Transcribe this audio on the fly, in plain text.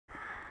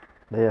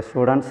Dear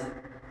students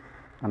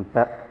and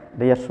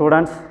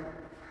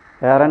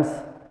parents,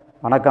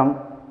 வணக்கம்.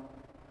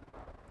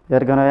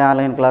 ஏற்கனவே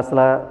online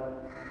கிளாஸில்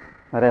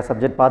நிறைய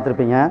சப்ஜெக்ட்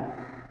பார்த்துருப்பீங்க.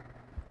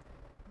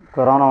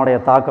 கொரோனாவுடைய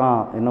தாக்கம்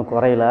இன்னும்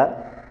குறையல.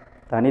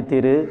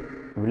 தனித்திரு,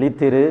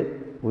 விழித்திரு,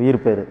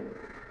 உயிர் பெறு.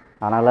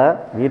 அதனால்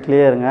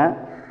வீட்டிலையே இருங்க.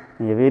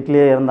 நீங்கள்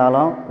வீட்டிலையே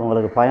இருந்தாலும்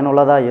உங்களுக்கு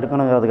பயனுள்ளதாக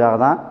இருக்கணுங்கிறதுக்காக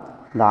தான்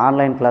இந்த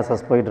ஆன்லைன்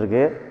கிளாஸஸ்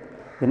போயிட்டுருக்கு.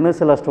 இன்னும்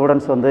சில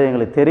ஸ்டூடெண்ட்ஸ்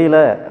எங்களுக்கு தெரியல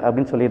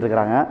அப்படின்னு சொல்லிட்டு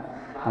இருக்கிறாங்க.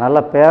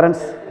 அதனால்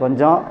பேரண்ட்ஸ்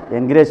கொஞ்சம்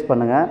என்கரேஜ்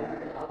பண்ணுங்கள்,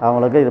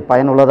 அவங்களுக்கு இது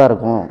பயனுள்ளதாக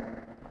இருக்கும்.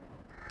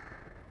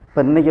 இப்போ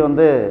இன்றைக்கி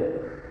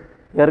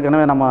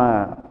ஏற்கனவே நம்ம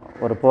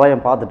ஒரு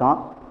போயம்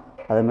பார்த்துட்டோம்,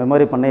 அதை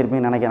மெமரி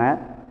பண்ணியிருப்பீங்கன்னு நினைக்கிறேன்.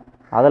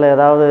 அதில்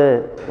ஏதாவது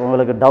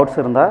உங்களுக்கு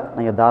டவுட்ஸ் இருந்தால்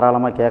நீங்கள்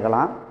தாராளமாக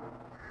கேட்கலாம்.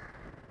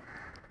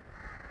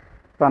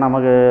 இப்போ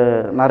நமக்கு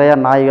நிறையா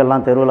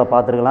நாய்கள்லாம் தெருவில்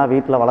பார்த்துருக்கலாம்,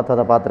 வீட்டில்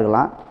வளர்த்ததை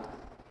பார்த்துருக்கலாம்.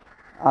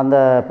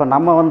 இப்போ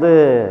நம்ம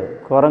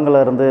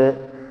குரங்குலேருந்து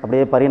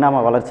அப்படியே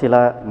பரிணாம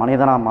வளர்ச்சியில்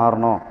மனிதனாக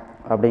மாறணும்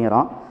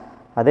அப்படிங்கிறோம்.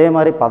 அதே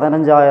மாதிரி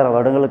 15,000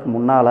 வருடங்களுக்கு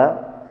முன்னால்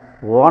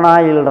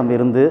ஓநாய்களிடம்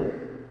இருந்து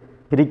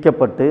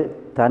பிரிக்கப்பட்டு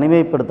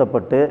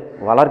தனிமைப்படுத்தப்பட்டு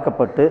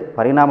வளர்க்கப்பட்டு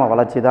பரிணாம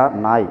வளர்ச்சி தான்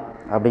நாய்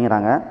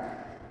அப்படிங்கிறாங்க.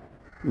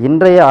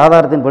 இன்றைய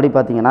ஆதாரத்தின்படி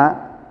பார்த்திங்கன்னா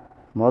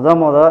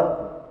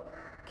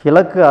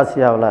கிழக்கு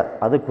ஆசியாவில்,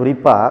 அது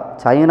குறிப்பாக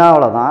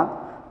சைனாவில் தான்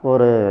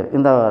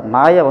இந்த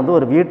நாயை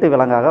ஒரு வீட்டு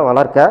விலங்காக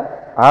வளர்க்க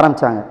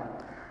ஆரம்பித்தாங்க.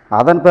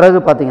 அதன் பிறகு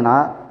பார்த்திங்கன்னா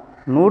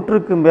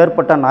 100க்கும்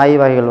மேற்பட்ட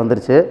நாய் வகைகள்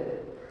வந்துருச்சு.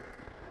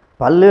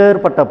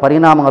 பல்வேறுபட்ட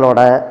பரிணாமங்களோட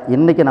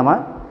இன்றைக்கி நம்ம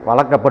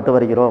வளர்க்கப்பட்டு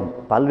வருகிறோம்.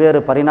 பல்வேறு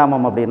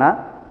பரிணாமம் அப்படின்னா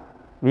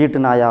வீட்டு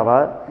நாயா,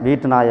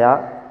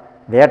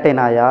 வேட்டை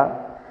நாயா,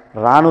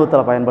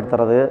 இராணுவத்தில்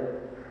பயன்படுத்துறது,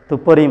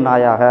 துப்பறியும்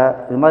நாயாக,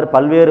 இது மாதிரி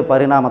பல்வேறு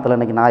பரிணாமத்தில்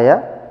இன்றைக்கி நாயை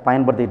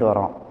பயன்படுத்திக்கிட்டு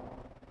வரோம்.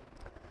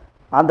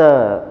 அந்த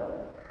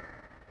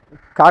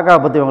காக்கா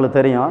பற்றி உங்களுக்கு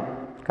தெரியும்.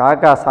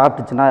 காக்கா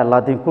சாப்பிட்டுச்சுன்னா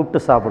எல்லாத்தையும்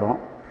கூப்பிட்டு சாப்பிடும்.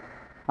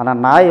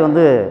 ஆனால் நாய்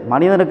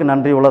மனிதனுக்கு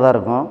நன்றி உள்ளதாக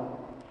இருக்கும்.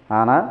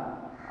 ஆனால்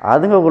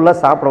அதுங்க உள்ளே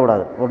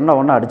சாப்பிடக்கூடாது,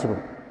 ஒன்று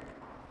அடிச்சுக்கணும்.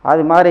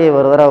 அது மாதிரி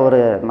ஒரு தடவை ஒரு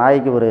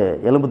நாய்க்கு ஒரு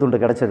எலும்பு துண்டு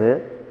கிடச்சிது.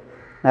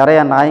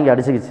 நிறையா நாய்ங்க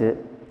அடிச்சுக்கிச்சு.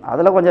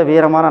 அதில் கொஞ்சம்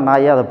வீரமான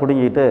நாயை அதை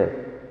பிடுங்கிட்டு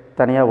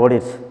தனியாக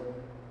ஓடிடுச்சு.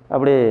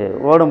 அப்படி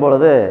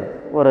ஓடும்பொழுது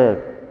ஒரு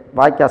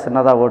வாய்க்கா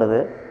சின்னதாக ஓடுது.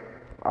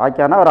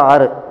 வாய்க்கானா ஒரு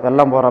ஆறு,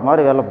 வெள்ளம் போகிற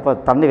மாதிரி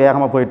தண்ணி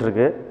வேகமாக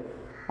போயிட்டுருக்கு.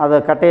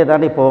 அதை கட்டையை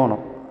தாண்டி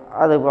போகணும்.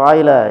 அது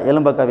வாயில்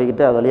எலும்பை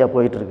கவிக்கிட்டு அது வழியாக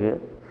போயிட்டுருக்கு.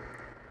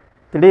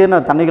 திடீர்னு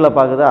தண்ணிகளை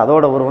பார்க்குது,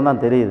 அதோட உருவம்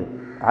தான் தெரியுது.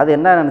 அது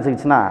என்ன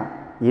நினச்சிக்கிச்சுன்னா,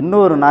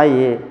 இன்னொரு நாய்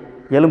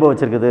எலும்பை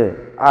வச்சுருக்குது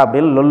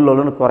அப்படின்னு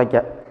லொல்லுன்னு குறைக்க,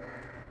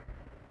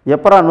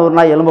 எப்படா 100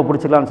 நாய் எலும்பை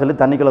பிடிச்சிக்கலான்னு சொல்லி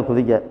தண்ணிக்குள்ளே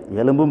குதிக்க,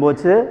 எலும்பும்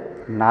போச்சு,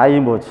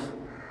 நாயும் போச்சு.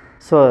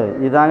 ஸோ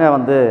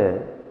இதாங்க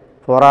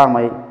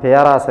பொறாமை,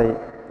 பேராசை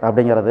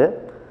அப்படிங்கிறது.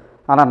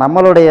 ஆனால்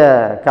நம்மளுடைய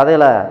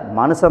கதையில்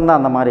மனுஷன்தான்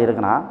அந்த மாதிரி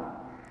இருக்குன்னா,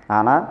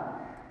 ஆனால்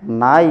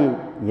நாய்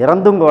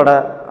இறந்தும் கூட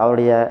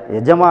அவருடைய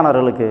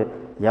எஜமானர்களுக்கு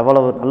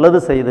எவ்வளவு நல்லது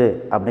செய்யுது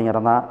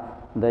அப்படிங்கிறது தான்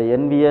இந்த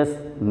என்விஎஸ்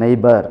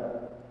நெய்பர்.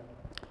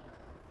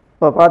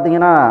 இப்போ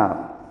பார்த்திங்கன்னா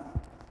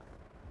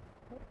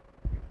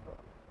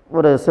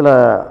ஒரு சில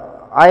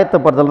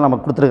ஆயத்தப்படுத்தல்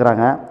நமக்கு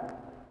கொடுத்துருக்குறாங்க.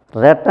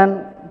 ரட்டன்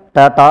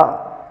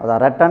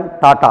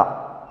டாட்டா.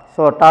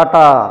 ஸோ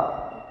டாட்டா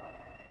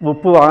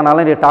உப்பு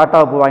வாங்கினாலும் நீ டாட்டா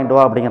உப்பு வாங்கிட்டு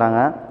வா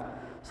அப்படிங்கிறாங்க.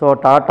 So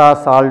tata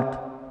salt,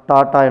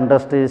 tata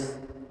industries,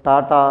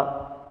 tata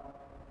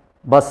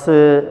bus,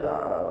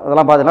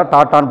 அதெல்லாம் பார்த்திங்கன்னா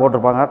டாட்டான்னு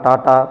போட்டிருப்பாங்க.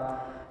 டாட்டா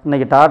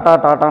இன்றைக்கி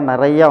டாட்டா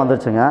நிறையா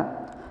வந்துருச்சுங்க.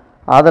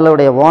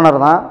 அதனுடைய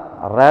ஓனர் தான்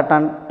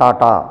ரட்டன்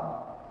டாட்டா.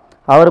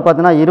 அவர்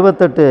பார்த்திங்கன்னா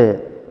 28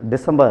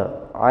 டிசம்பர்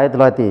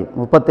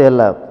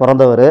 1937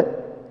 பிறந்தவர்.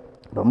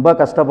 ரொம்ப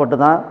கஷ்டப்பட்டு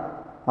தான்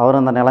அவர்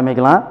இந்த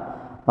நிலைமைக்கெலாம்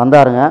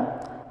வந்தாருங்க.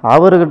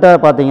 அவர்கிட்ட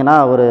பார்த்திங்கன்னா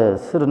ஒரு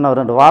சின்ன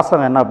 2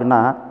 வாசகம் என்ன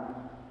அப்படின்னா,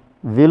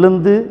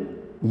 விழுந்து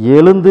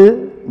எழுந்து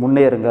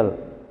முன்னேறுங்கள்.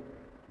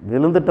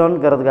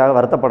 விழுந்துட்டோங்கிறதுக்காக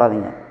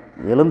வருத்தப்படாதீங்க,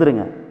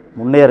 எழுந்துருங்க,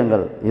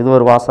 முன்னேறுங்கள். இது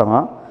ஒரு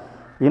வாசகம்.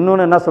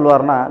 இன்னொன்று என்ன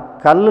சொல்லுவார்னா,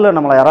 கல்லில்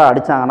நம்மளை யாராவது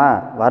அடித்தாங்கன்னா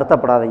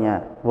வருத்தப்படாதீங்க,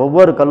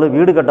 ஒவ்வொரு கல்லும்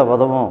வீடு கட்ட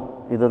உதவும்.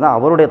 இதுதான்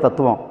அவருடைய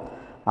தத்துவம்.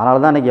 அதனால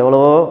தான் இன்றைக்கி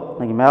எவ்வளவோ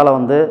இன்றைக்கி மேலே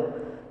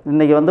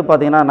இன்றைக்கி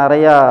பார்த்திங்கன்னா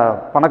நிறையா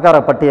பணக்கார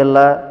பட்டியலில்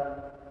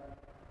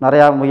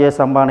நிறையா முகேஷ்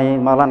அம்பானி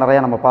இது மாதிரிலாம்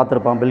நிறையா நம்ம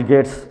பார்த்துருப்போம்,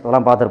 பில்கேட்ஸ்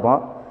இதெல்லாம்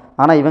பார்த்துருப்போம்.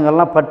 ஆனால்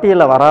இவங்கெல்லாம்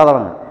பட்டியலில்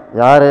வராதவங்க.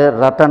 யார்?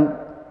 ரட்டன்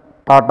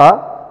டாட்டா,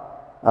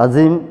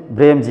 அசீம்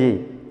பிரேம்ஜி.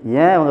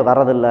 ஏன் இவங்க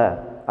வர்றதில்லை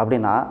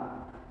அப்படின்னா,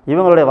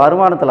 இவங்களுடைய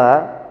வருமானத்தில்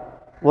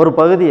ஒரு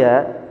பகுதியை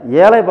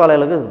ஏழை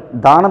பாலைகளுக்கு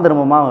தான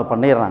தர்மமாக அவங்க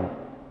பண்ணிடுறாங்க.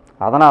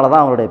 அதனால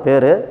தான் அவங்களுடைய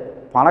பேர்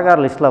பணக்கார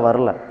லிஸ்ட்டில்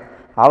வரல.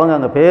 அவங்க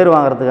அங்கே பேர்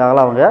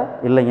வாங்கிறதுக்காகலாம் அவங்க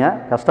இல்லைங்க,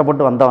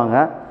 கஷ்டப்பட்டு வந்தவங்க.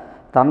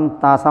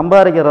 தான்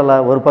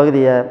சம்பாதிக்கிறதில் ஒரு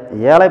பகுதியை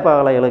ஏழை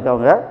பாலைகளுக்கு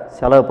அவங்க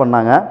செலவு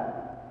பண்ணாங்க.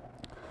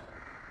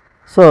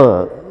 ஸோ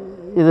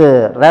இது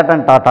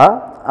ரட்டன் டாட்டா.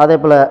 அதே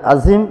போல்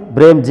அசீம்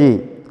பிரேம்ஜி.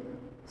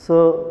 ஸோ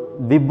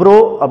விப்ரோ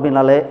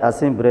அப்படின்னாலே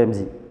Azeem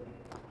Premji.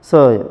 So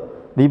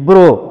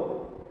Wipro,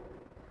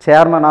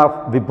 chairman of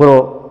Wipro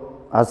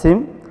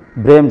Azeem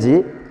Premji.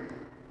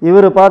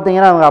 இவர்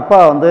பார்த்திங்கன்னா அவங்க அப்பா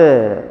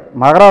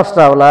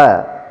மகாராஷ்டிராவில்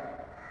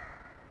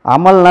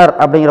அமல்னர்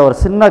அப்படிங்கிற ஒரு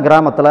சின்ன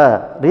கிராமத்தில்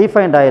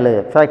ரீஃபைண்ட் ஆயில்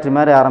ஃபேக்ட்ரி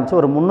மாதிரி ஆரம்பித்து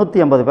ஒரு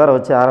 350 பேரை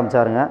வச்சு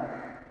ஆரம்பித்தாருங்க.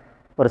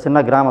 ஒரு சின்ன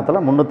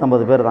கிராமத்தில்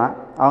 350 பேர் தான்.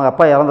 அவங்க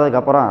அப்பா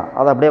இறந்ததுக்கப்புறம்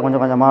அதை அப்படியே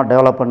கொஞ்சம் கொஞ்சமாக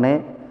டெவலப் பண்ணி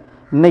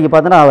இன்றைக்கி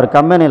பார்த்தீங்கன்னா அவர்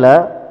கம்பெனியில்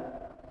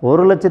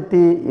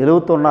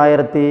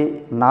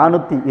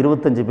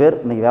 1,71,425 பேர்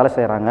இன்றைக்கி வேலை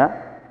செய்கிறாங்க.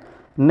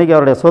 இன்றைக்கி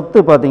அவருடைய சொத்து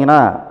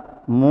பார்த்திங்கன்னா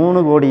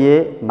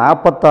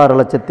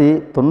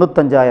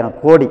 3,46,95,000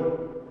 கோடி,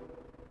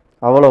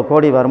 அவ்வளோ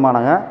கோடி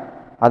வருமானங்க.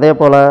 அதே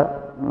போல்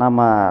நம்ம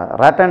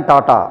ரத்தன்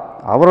டாட்டா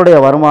அவருடைய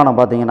வருமானம்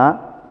பார்த்திங்கன்னா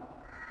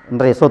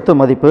இன்றைய சொத்து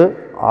மதிப்பு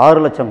 6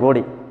 லட்சம்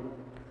கோடி.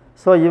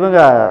 ஸோ இவங்க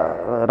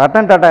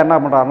ரத்தன் டாட்டா என்ன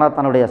பண்ணுறாருன்னா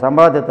தன்னுடைய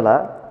சம்பாத்தியத்தில்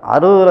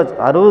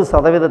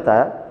 60%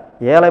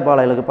 ஏழை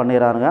பாலைகளுக்கு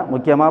பண்ணிடுறாருங்க.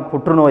 முக்கியமாக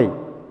புற்றுநோய்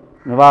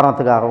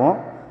நிவாரணத்துக்காகவும்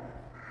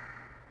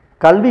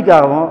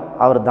கல்விக்காகவும்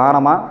அவர்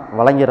தானமாக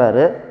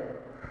வழங்கிறாரு.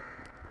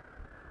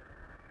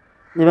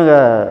 இவங்க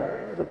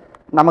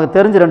நமக்கு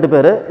தெரிஞ்ச 2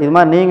 பேர். இது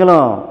மாதிரி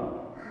நீங்களும்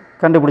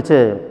கண்டுபிடிச்சி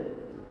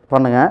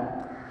பண்ணுங்கள்.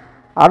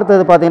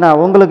 அடுத்தது பார்த்திங்கன்னா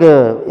உங்களுக்கு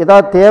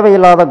ஏதாவது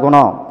தேவையில்லாத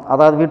குணம்,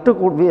 அதாவது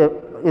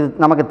இது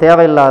நமக்கு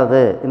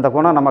தேவையில்லாதது, இந்த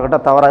குணம் நம்மக்கிட்ட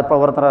தவறாக, இப்போ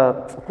ஒருத்தர்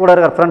கூட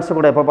இருக்கிற ஃப்ரெண்ட்ஸு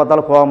கூட எப்போ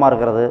பார்த்தாலும் கோபமாக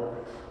இருக்கிறது,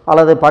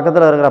 அல்லது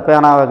பக்கத்தில் இருக்கிற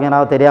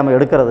பேனாவை தெரியாமல்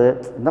எடுக்கிறது,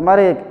 இந்த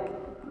மாதிரி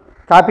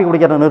காப்பி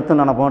குடிக்கிறத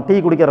நிறுத்துன்னு நினைப்போம், டீ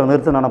குடிக்கிறத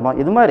நிறுத்துன்னு நினைப்போம்.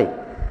 இது மாதிரி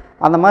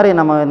அந்த மாதிரி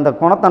நம்ம இந்த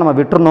குணத்தை நம்ம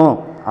விட்டுறணும்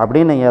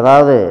அப்படின்னு நீங்கள்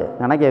ஏதாவது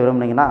நினைக்க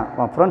விரும்புனீங்கன்னா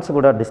உங்கள் ஃப்ரெண்ட்ஸு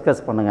கூட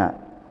டிஸ்கஸ் பண்ணுங்கள்.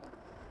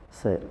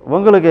 சரி,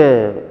 உங்களுக்கு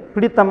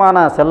பிடித்தமான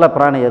செல்ல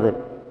பிராணி எது?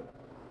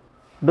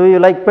 Two you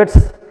like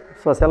pets?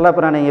 So செல்ல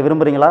பிராணி நீங்கள்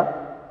விரும்புகிறீங்களா?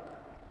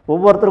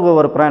 ஒவ்வொருத்தருக்கும்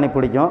ஒவ்வொரு பிராணி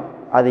பிடிக்கும்.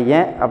 அது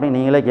ஏன் அப்படின்னு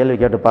நீங்களே கேள்வி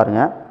கேட்டு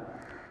பாருங்கள்.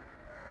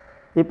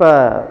 இப்போ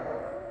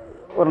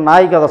ஒரு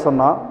நாய் கதை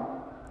சொன்னோம்.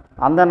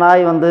 அந்த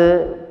நாய்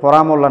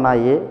பொறாமை உள்ள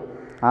நாய்.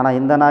 ஆனால்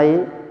இந்த நாய்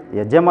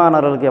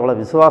எஜமானர்களுக்கு எவ்வளோ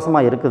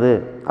விசுவாசமாக இருக்குது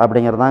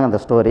அப்படிங்கிறதாங்க இந்த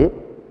ஸ்டோரி.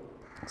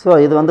 ஸோ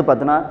இது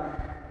பார்த்தீங்கன்னா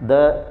த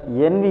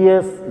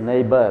என்வியஸ்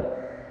நெய்பர்,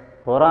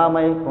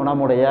 பொறாமை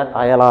குணமுடைய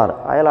அயலார்.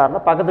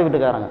 அயலார்னால் பக்கத்து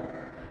வீட்டுக்காரங்க.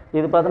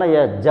 இது பார்த்தீங்கன்னா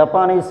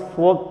Japanese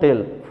folk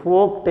Dale.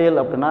 Folk Dale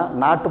அப்படின்னா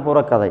நாட்டுப்புற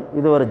கதை.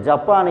 இது ஒரு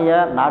ஜப்பானிய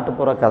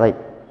நாட்டுப்புற கதை.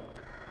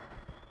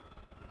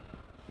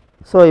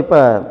 ஸோ இப்போ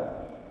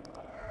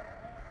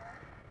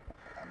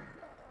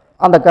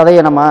அந்த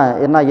கதையை நம்ம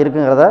என்ன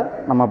இருக்குங்கிறத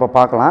நம்ம இப்போ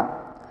பார்க்கலாம்.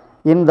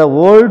 இந்த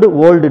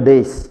ஓல்டு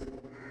டேஸ்,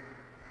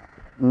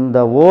 இந்த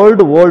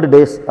ஓல்டு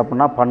டேஸ்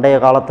அப்படின்னா பண்டைய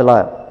காலத்தில்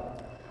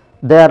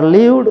தேர்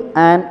lived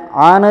an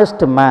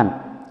honest man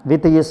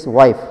with his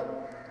wife.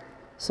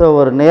 So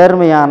ஒரு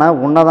நேர்மையான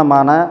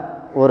உன்னதமான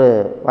ஒரு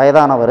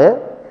வயதானவர்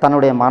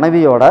தன்னுடைய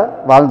மனைவியோட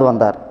வாழ்ந்து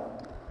வந்தார்.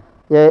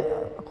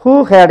 Who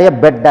had a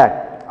bed talk.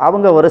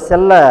 அவங்க ஒரு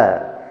செல்ல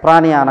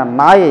பிராணியான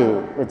நாய்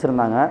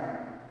வச்சுருந்தாங்க.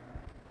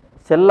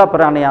 செல்ல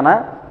பிராணியான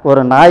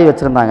ஒரு நாய்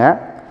வச்சுருந்தாங்க.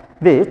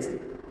 Which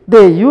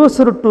they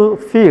used to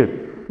feet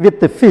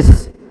with fish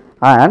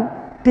and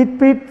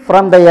titbit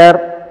from their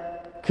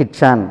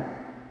kitchen.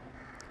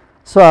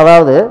 So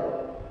அதாவது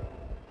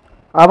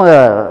அவங்க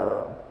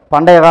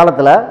பண்டைய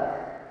காலத்தில்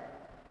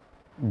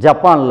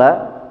ஜப்பானில்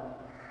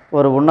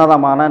ஒரு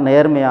உன்னதமான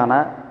நேர்மையான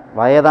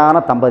வயதான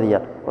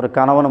தம்பதியர், ஒரு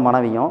கணவனும்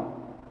மனைவியும்,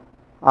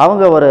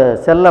 அவங்க ஒரு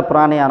செல்ல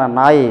பிராணியான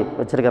நாய்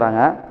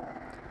வச்சுருக்கிறாங்க.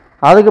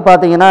 அதுக்கு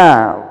பார்த்திங்கன்னா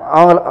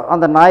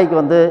அந்த நாய்க்கு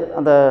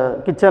அந்த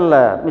கிச்சனில்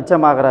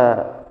மிச்சமாகிற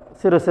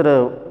சிறு சிறு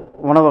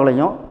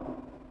உணவுகளையும்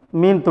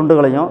மீன்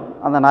துண்டுகளையும்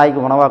அந்த நாய்க்கு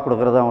உணவாக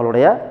கொடுக்கறது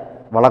அவங்களுடைய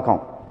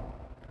வழக்கம்.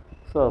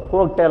 ஸோ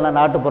ஃபோக் டேல்னா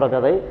நாட்டுப்புற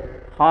கதை,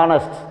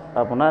 ஹானஸ்ட்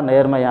அப்படின்னா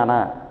நேர்மையான,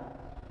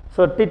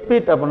 ஸோ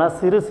டிட்பிட் அப்படின்னா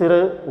சிறு சிறு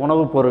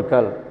உணவுப்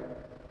பொருட்கள்.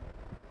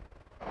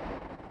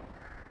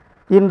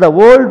 In the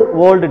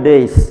old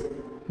days,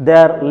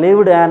 there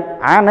lived an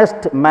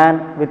honest man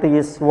with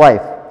his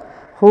wife,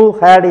 who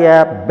had a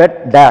pet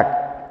dog,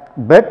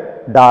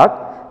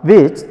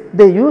 which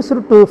they used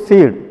to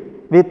feed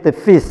with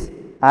fish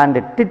and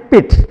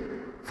tidbit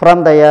from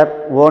their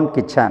own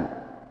kitchen.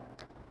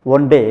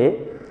 One day,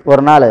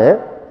 ஒரு நாள்,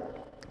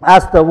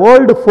 as the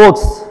old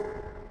folks,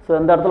 so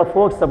இந்த இடத்துல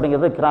folks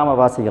அப்படிங்கிறது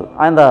கிராமவாசிகள்,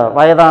 அந்த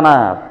வயதான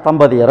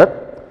தம்பதியர்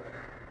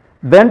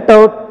went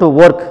out to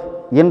work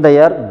in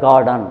their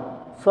garden.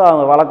 So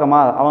அவங்க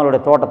வழக்கமாக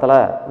அவங்களுடைய தோட்டத்தில்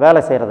வேலை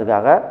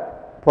செய்கிறதுக்காக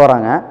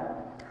போகிறாங்க.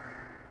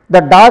 த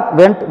talk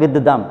went with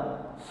them.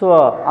 So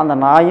அந்த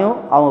நாயும்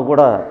அவங்க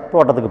கூட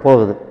தோட்டத்துக்கு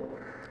போகுது.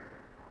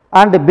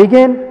 And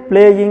began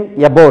playing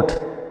about.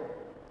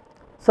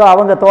 So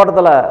அவங்க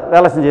தோட்டத்தில்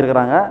வேலை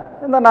செஞ்சுருக்கிறாங்க.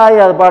 இந்த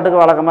நாய் அது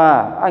பாட்டுக்கு வழக்கமாக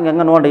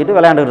அங்கங்கே நோண்டிக்கிட்டு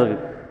விளையாண்டுட்டு இருக்கு.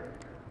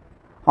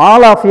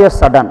 ஆல் ஆஃப் எ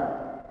சடன்,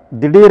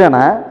 திடீரென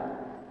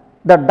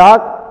த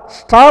டாக்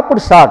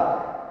ஸ்டாப்டு ஷார்ட்.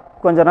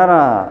 கொஞ்ச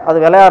நேரம் அது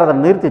விளையாடுறத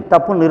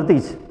தப்புன்னு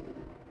நிறுத்திக்கிச்சு.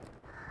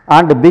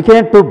 And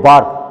began to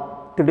park.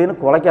 திடீர்னு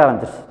குலைக்க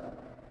ஆரம்பிச்சிருச்சு.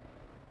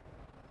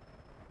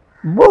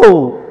 ஓ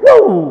ஓ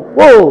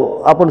ஓ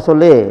அப்படின்னு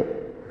சொல்லி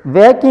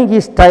waking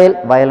his tail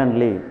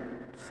violently.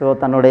 So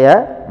தன்னுடைய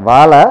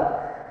வாலை,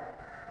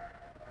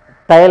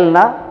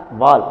 டைல்னா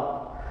வால்,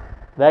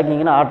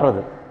 வேக்கிங்னா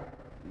ஆட்டுறது,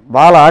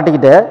 வாலை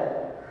ஆட்டிக்கிட்டு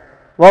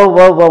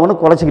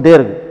ஓன்னு குலைச்சிக்கிட்டே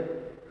இருக்கு.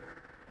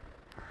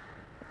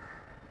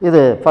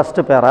 இது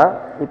ஃபஸ்ட்டு பேரா.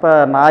 இப்போ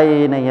நாய்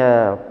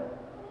நீங்கள்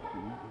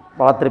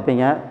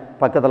பார்த்துருப்பீங்க,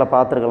 பக்கத்தில்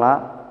பார்த்துருக்கலாம்.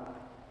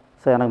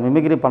 ஸோ எனக்கு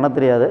மிமிக்ரி பண்ண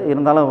தெரியாது,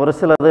 இருந்தாலும் ஒரு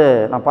சிலது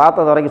நான்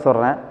பார்த்தது வரைக்கும்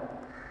சொல்கிறேன்.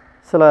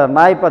 சில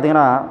நாய்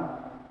பார்த்திங்கன்னா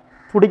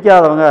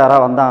பிடிக்காதவங்க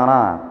யாராவது வந்தாங்கன்னா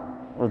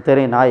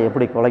தெரியும் நாய்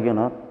எப்படி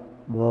குலைக்கணும்.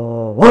 ஓ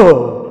ஓ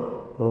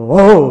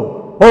ஓ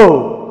ஓ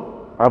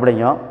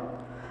அப்படிங்கும்.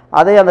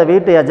 அதே அந்த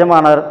வீட்டு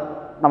எஜமானர்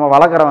நம்ம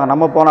வளர்க்குறவங்க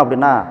நம்ம போனோம்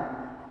அப்படின்னா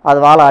அது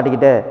வாழை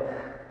ஆட்டிக்கிட்டு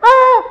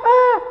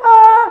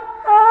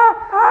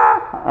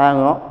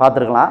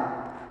பார்த்துருக்கலாம்.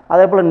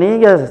 அதே போல்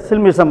நீங்கள்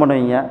சில்மிஷம்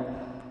பண்ணுவீங்க,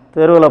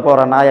 தெருவில்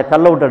போகிற நாயை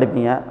கல்லை விட்டு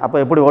அடிப்பீங்க, அப்போ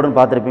எப்படி ஓடுன்னு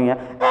பார்த்துருப்பீங்க,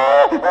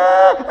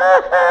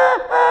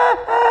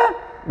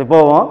 இப்படி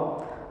போவோம்.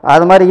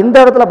 அது மாதிரி இந்த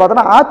இடத்துல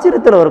பார்த்தோன்னா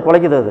ஆச்சரியத்தில் ஒரு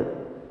குலைக்குது, அது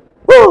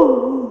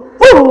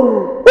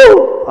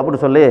அப்படி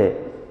சொல்லி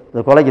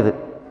இது குலைக்குது.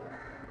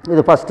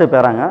 இது ஃபஸ்ட்டு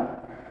பேராங்க.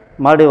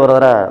 மறுபடியும் ஒரு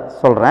தடவை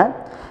சொல்கிறேன்.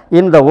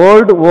 இன் த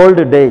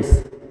old days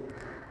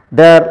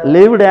there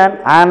lived an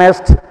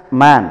honest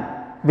man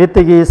with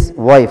his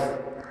wife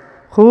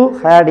who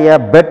had a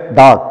pet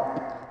dog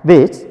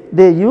which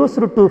they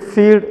used to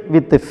feed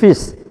with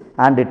fish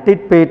and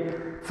tidbit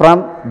from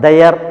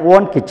their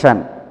own kitchen.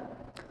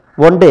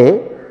 One day,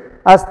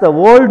 as the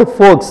old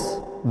folks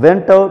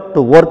went out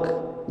to work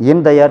in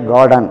their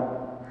garden,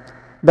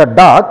 the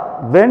dog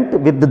went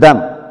with them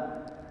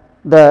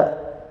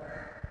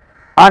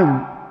and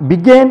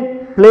began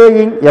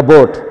playing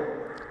about.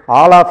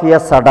 All of a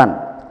sudden,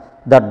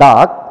 the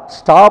dog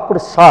stopped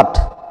short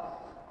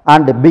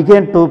and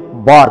began to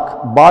bark.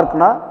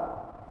 Barkna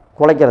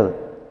குலைக்கிறது.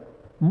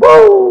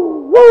 Woo,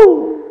 woo,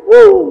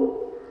 woo,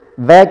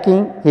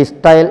 wagging his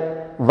tail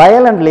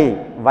violently.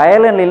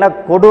 வயலன்லினா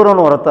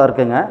கொடூரம்னு ஒரு அர்த்தம்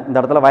இருக்குங்க. இந்த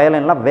இடத்துல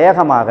வயலன்லாம்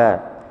வேகமாக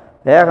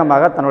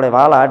வேகமாக தன்னுடைய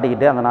வாழை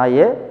ஆட்டிக்கிட்டு அந்த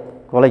நாயை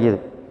குலைக்குது.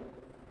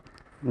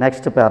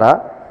 நெக்ஸ்ட் பேரா.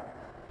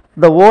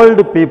 த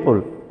ஓல்டு பீப்புள்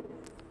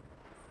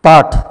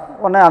தாட்.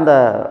 உடனே அந்த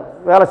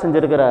வேலை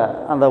செஞ்சுருக்கிற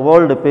அந்த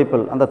ஓல்டு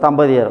பீப்புள், அந்த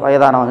தம்பதியர்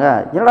வயதானவங்க,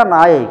 என்னடா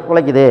நாயை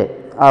குலைக்குது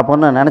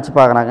அப்படின்னு நினச்சி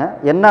பார்க்குறாங்க.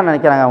 என்ன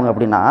நினைக்கிறாங்க அவங்க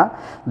அப்படின்னா,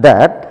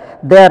 that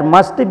there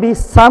must be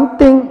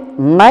something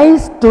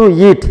nice to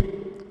eat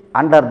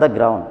under the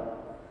ground.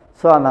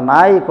 So அந்த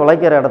நாய்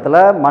குலைக்கிற இடத்துல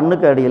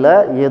மண்ணுக்கு அடியில்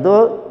ஏதோ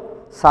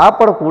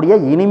சாப்பிடக்கூடிய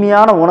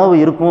இனிமையான உணவு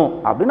இருக்கும்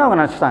அப்படின்னு அவங்க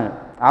நினச்சிட்டாங்க.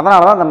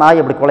 அதனால தான் அந்த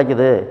நாய் அப்படி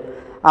குலைக்குது,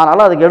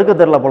 அதனால் அதுக்கு எடுக்க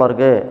தெரியல போல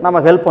இருக்குது,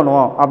 நம்ம ஹெல்ப்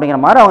பண்ணுவோம் அப்படிங்கிற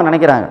மாதிரி அவங்க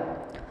நினைக்கிறாங்க.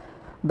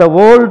 த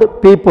ஓல்டு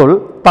பீப்புள்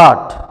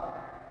தாட்.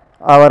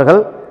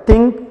 அவர்கள்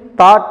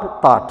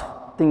தாட்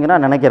திங்க்னா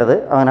நினைக்கிறது.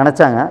 அவங்க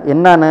நினச்சாங்க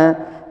என்னன்னு,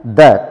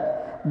 that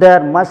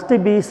there must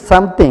be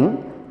something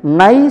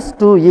nice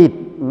to eat.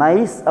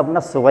 Nice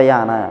அப்படின்னா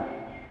சுவையான,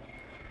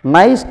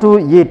 nice to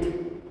eat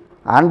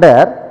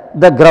under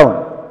the ground.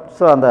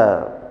 So அந்த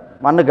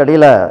மண்ணுக்கு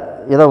அடியில்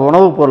ஏதோ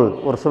உணவுப் பொருள்,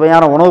 ஒரு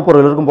சுவையான உணவுப்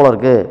பொருள் இருக்கும் போல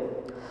இருக்குது.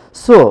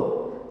 So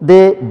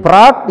they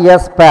brought a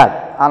spade.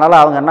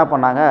 அதனால் அவங்க என்ன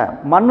பண்ணாங்க,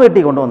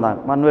 மண்வெட்டி கொண்டு வந்தாங்க.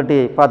 மண்வெட்டி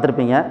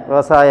பார்த்துருப்பீங்க,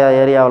 விவசாய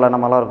ஏரியாவில்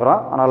நம்மளாம்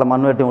இருக்கிறோம், அதனால்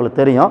மண்வெட்டி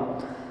உங்களுக்கு தெரியும்.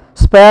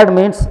 ஸ்பேட்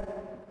மீன்ஸ்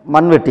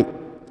மண்வெட்டி.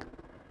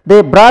 They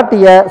brought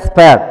a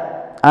spade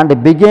and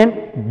began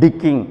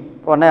ticking.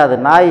 உடனே அது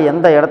நாய்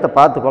எந்த இடத்த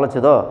பார்த்து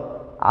குலைச்சதோ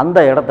அந்த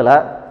இடத்துல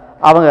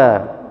அவங்க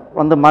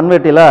வந்து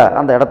மண்வெட்டியில்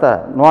அந்த இடத்த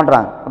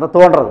நோண்டுறாங்க. அதை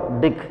தோன்றது,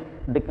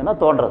 டிக்குன்னா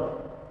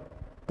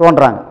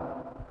தோன்றாங்க.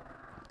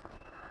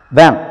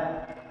 வேன்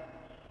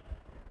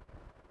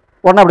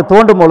உடனே அப்படி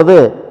தோண்டும் பொழுது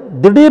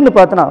திடீர்னு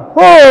பார்த்தோன்னா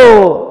ஓ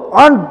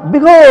ஆன்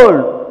பிகோல்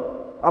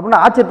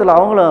அப்படின்னு ஆச்சரியத்தில்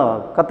அவங்களும்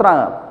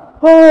கத்துறாங்க.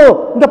 ஓ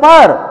இங்கே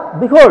பார்,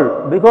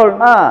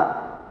 பிகோல்னா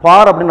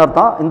பார் அப்படின்னு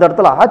அர்த்தம். இந்த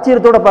இடத்துல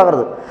ஆச்சரியத்தோடு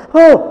பார்க்குறது.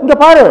 ஓ இங்கே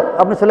பாரு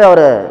அப்படின்னு சொல்லி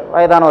அவர்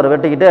வயதானவர்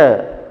வெட்டிக்கிட்டு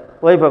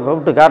ஒய்ஃபை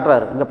கூப்பிட்டு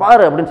காட்டுறாரு, இங்கே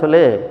பாரு அப்படின்னு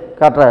சொல்லி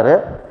காட்டுறாரு.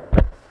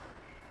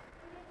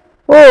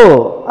 ஓ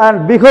and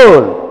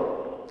பிகோல்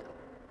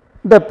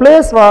the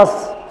place was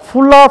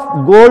full of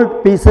gold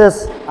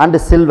pieces and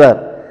silver.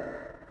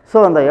 So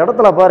அந்த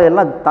இடத்துல பாரு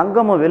எல்லாம்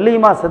தங்கமும்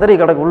வெள்ளியுமா சிதறி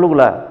கிடக்கு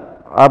உள்ளுக்குள்ள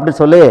அப்படின்னு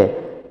சொல்லி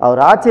அவர்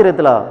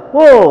ஆச்சரியத்தில்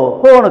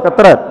ஓன்னு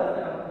கத்துறார்.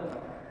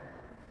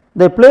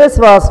 The place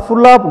was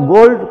full of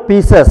gold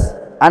pieces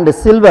and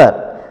silver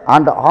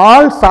and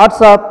all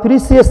sorts of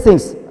precious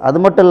things. அது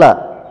மட்டும் இல்லை,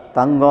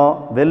 தங்கம்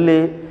வெள்ளி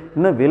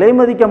இன்னும் விலை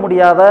மதிக்க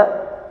முடியாத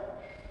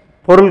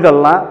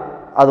பொருள்கள்லாம்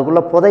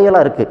அதுக்குள்ளே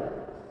புதையலாக இருக்குது.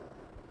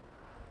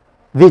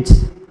 Which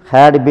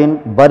had been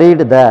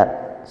buried there.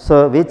 So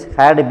which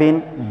had been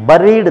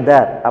buried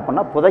there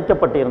அப்படின்னா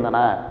புதைக்கப்பட்டிருந்தன.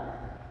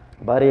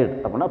 buried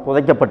அப்படின்னா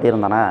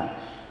புதைக்கப்பட்டிருந்தன.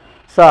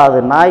 ஸோ அது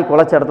நாய்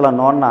குலைச்ச இடத்துல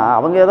நோன்னா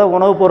அவங்க ஏதோ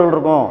உணவுப் பொருள்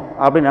இருக்கும்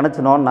அப்படின்னு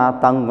நினச்சி நோன்னா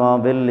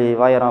தங்கம் வெள்ளி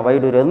வைரம்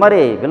வைடூரியம் இது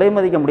மாதிரி விலை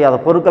மதிக்க முடியாத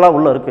பொருட்களாக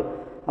உள்ளே இருக்குது.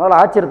 அதனால்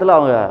ஆச்சரியத்தில்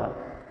அவங்க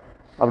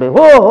அப்படி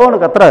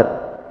ஹோன்னு கத்துறாரு.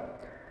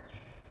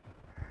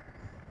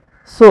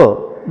 So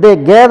they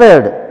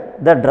gathered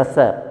the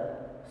dresser.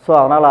 So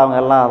அதனால் அவங்க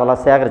எல்லாம்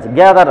அதெல்லாம் சேகரிச்சு,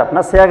 கேதர்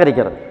அப்படின்னா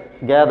சேகரிக்கிறது,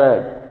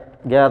 கேதர்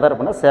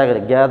அப்படின்னா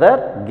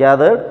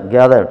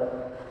கேதர்டு.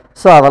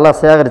 ஸோ அதெல்லாம்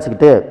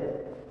சேகரிச்சுக்கிட்டு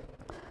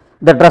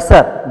இந்த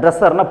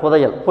ட்ரெஸ்ஸர்னா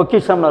புதையல்,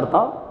 பொக்கிஷம்னு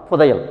அர்த்தம்,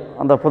 புதையல்.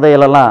 அந்த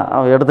புதையலெல்லாம்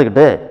அவங்க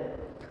எடுத்துக்கிட்டு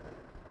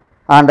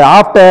and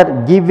after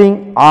giving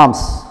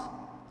arms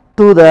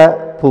to the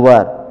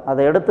poor.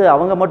 அதை எடுத்து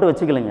அவங்க மட்டும்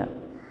வச்சுக்கலைங்க,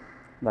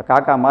 இந்த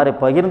காக்கா மாதிரி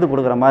பகிர்ந்து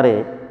கொடுக்குற மாதிரி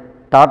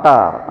டாட்டா,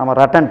 நம்ம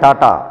ரட்டன்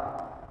டாட்டா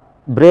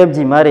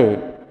பிரேவ்ஜி மாதிரி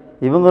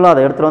இவங்களும்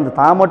அதை எடுத்துகிட்டு வந்து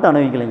தான் மட்டும்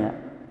அனுபவிக்கலைங்க.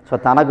 ஸோ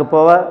தனக்கு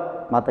போக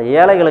மற்ற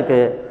ஏழைகளுக்கு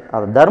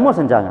அதை தர்மம்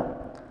செஞ்சாங்க.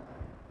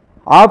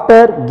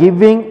 After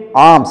giving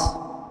arms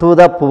to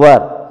the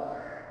poor,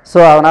 so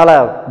அதனால்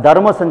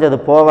தர்மம் செஞ்சது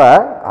போக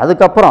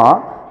அதுக்கப்புறம்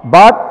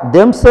பாட்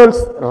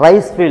தெம்செல்ஸ்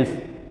ரைஸ் ஃபீல்ட்ஸ்,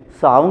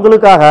 ஸோ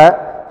அவங்களுக்காக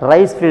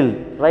ரைஸ்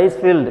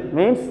ஃபீல்டு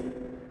மீன்ஸ்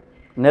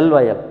நெல்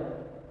வயல்,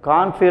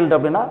 கார்ன்ஃபீல்டு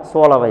அப்படின்னா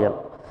சோள வயல்.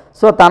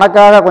 ஸோ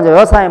தனக்காக கொஞ்சம்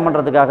விவசாயம்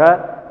பண்ணுறதுக்காக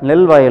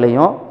நெல்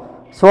வயலையும்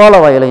சோள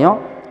வயலையும்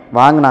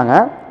வாங்கினாங்க.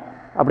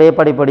 அப்படியே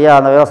படிப்படியாக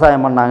அந்த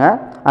விவசாயம் பண்ணாங்க.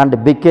 அண்ட்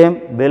பிகேம்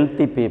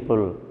வெல்த்தி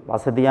பீப்புள்,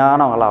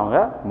 வசதியானவங்களாக அவங்க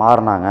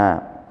மாறினாங்க.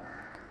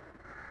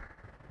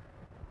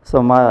 ஸோ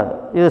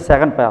இது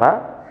செகண்ட் பேரா,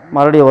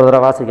 மறுபடியும் ஒரு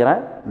தடவை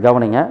வாசிக்கிறேன்,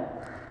 கவனிங்க.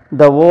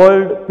 The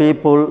old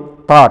people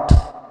thought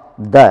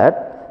that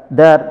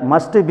there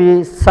must be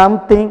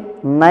something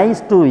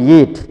nice to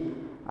eat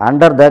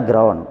under the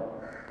ground.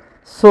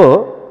 So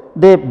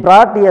they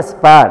brought a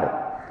spade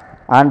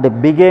and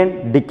began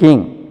digging.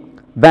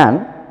 Then,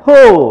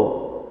 oh,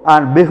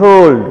 and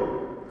behold,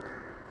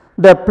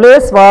 the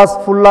place was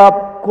full of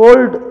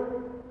gold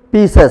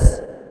pieces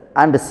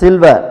and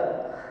silver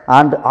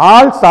and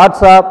all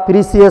sorts of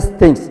precious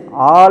things.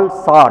 All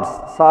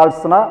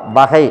sorts na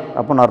வகை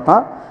அப்படின்னு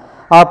அர்த்தம்.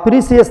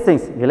 precious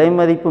things, விலை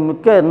மதிப்பு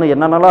மிக்க இன்னும்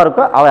என்னென்னலாம்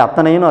இருக்கோ அவை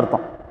அத்தனையும்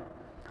அர்த்தம்.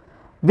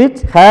 which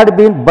had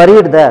been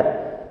buried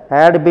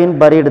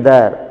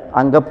there,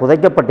 அங்கே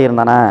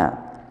புதைக்கப்பட்டிருந்தன.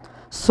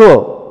 So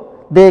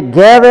they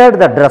gathered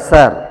the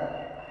dresser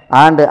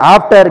and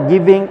after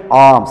giving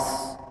arms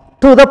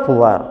to the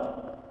poor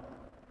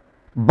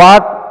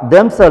pot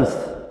themselves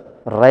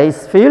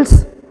rice fields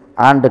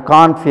and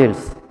corn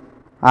fields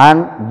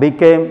and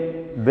became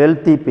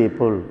wealthy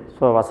people.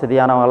 So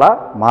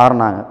வசதியானவங்களாக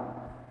மாறினாங்க.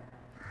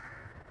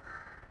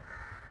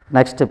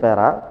 Next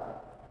பேரா,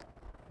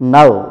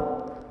 now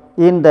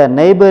in the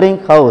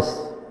neighbouring house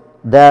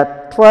there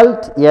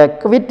dwelt a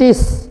covetous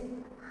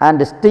and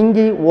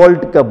stingy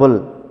old couple.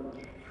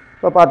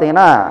 இப்போ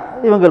பார்த்தீங்கன்னா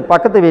இவங்க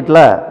பக்கத்து வீட்டில்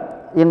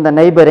இந்த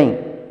neighbouring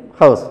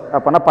house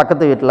அப்படின்னா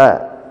பக்கத்து வீட்டில்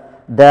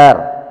தேர்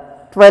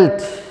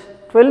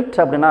ட்வெல்த்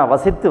அப்படின்னா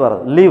வசித்து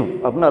வர்றது, லீவ்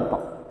அப்படின்னு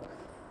அர்த்தம்.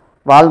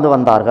 வாழ்ந்து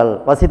வந்தார்கள்,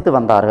 வசித்து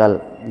வந்தார்கள்.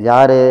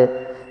 யார்?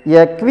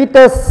 எ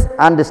குவிட்டஸ்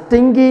அண்ட்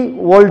ஸ்டிங்கி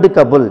ஓல்டு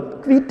கபுல்.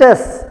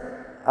 குவிட்டஸ்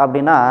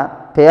அப்படின்னா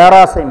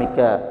பேராசை மிக்க,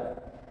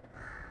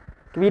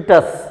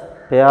 குவிட்டஸ்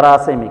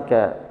பேராசை மிக்க,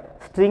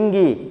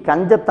 ஸ்ட்ரிங்கி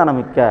கஞ்சத்தனம்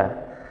மிக்க.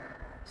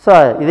 ஸோ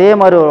இதே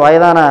மாதிரி ஒரு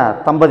வயதான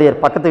தம்பதியர்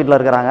பக்கத்து வீட்டில்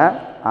இருக்கிறாங்க.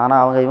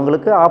 ஆனால் அவங்க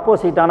இவங்களுக்கு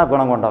ஆப்போசிட்டான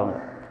குணம் கொண்டவங்க.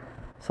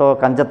 ஸோ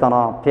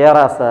கஞ்சத்தனம்,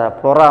 பேராசை,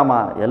 பொறாமை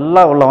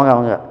எல்லாம் உள்ளவங்க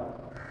அவங்க.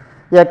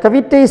 எ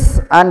கவிட்டிஸ்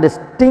அண்ட்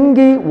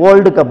ஸ்டிங்கி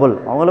ஓல்டு கபுல்,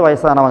 அவங்களும்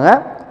வயசானவங்க.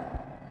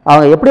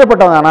 அவங்க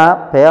எப்படிப்பட்டவங்கன்னா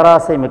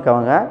பேராசை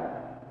மிக்கவங்க,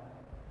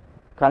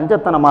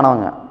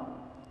 கஞ்சத்தனமானவங்க.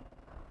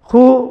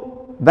 who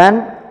when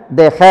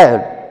they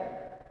heard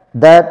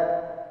that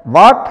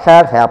what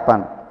had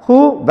happened, who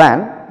when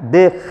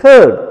they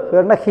heard,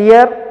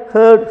 hear,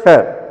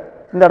 heard,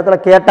 இந்த இடத்துல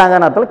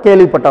கேட்டாங்கன்னு அர்த்தம்,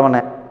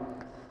 கேள்விப்பட்டவனே.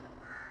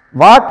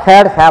 what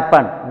had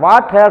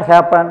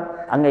happened,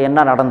 அங்கே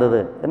என்ன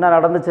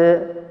நடந்துச்சு.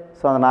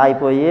 ஸோ அந்த நாய்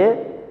போய்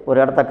ஒரு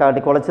இடத்த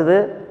காட்டி குலைச்சிது.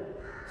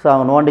 ஸோ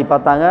அவங்க நோண்டி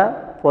பார்த்தாங்க,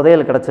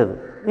 புதையல் கிடச்சிது.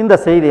 இந்த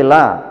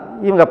செய்தியெல்லாம்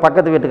இவங்க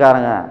பக்கத்து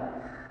வீட்டுக்காரங்க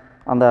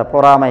அந்த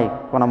பொறாமை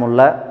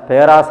குணமுள்ள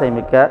பேராசை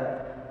மிக்க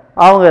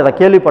அவங்க இதை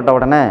கேள்விப்பட்ட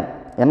உடனே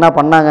என்ன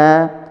பண்ணாங்க?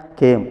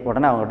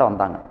 உடனே அவங்ககிட்ட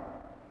வந்தாங்க.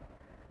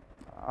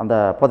 அந்த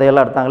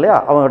புதையெல்லாம் எடுத்தாங்க இல்லையா,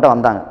 அவங்ககிட்ட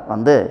வந்தாங்க.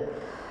 வந்து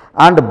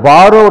அண்ட்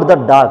borrowed the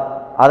dog,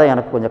 அதை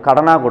எனக்கு கொஞ்சம்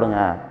கடனாக கொடுங்க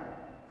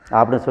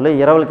அப்படின்னு சொல்லி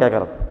இரவல்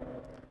கேட்குறது.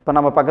 இப்போ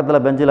நம்ம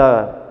பக்கத்தில் பெஞ்சில்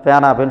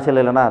பேனா பென்சில்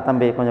இல்லைன்னா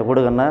தம்பி கொஞ்சம்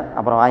கொடுங்கன்னு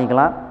அப்புறம்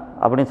வாங்கிக்கலாம்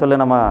அப்படின்னு சொல்லி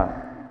நம்ம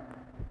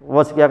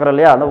ஓசு கேட்குறோம்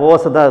இல்லையா, அந்த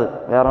ஓசு தான் அது,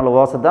 வேற ஒன்று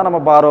ஓசு தான் நம்ம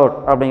borrowed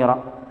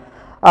அப்படிங்கிறோம்.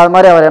 அது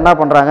மாதிரி அவர் என்ன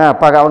பண்ணுறாங்க,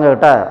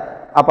 அவங்கக்கிட்ட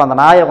அப்போ அந்த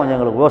நாயை கொஞ்சம்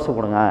எங்களுக்கு ஓசு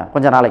கொடுங்க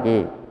கொஞ்சம் நாளைக்கு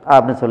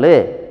அப்படின்னு சொல்லி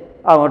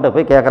அவங்ககிட்ட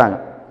போய் கேட்குறாங்க.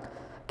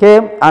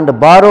 Game and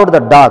borrowed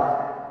the dog,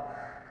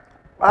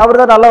 அவர்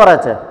தான் நல்ல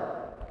வராச்சு,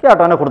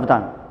 கேட்டோன்னே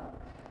கொடுத்துட்டாங்க.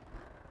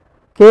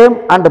 Game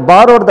and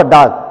borrowed the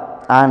dog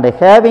and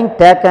having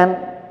taken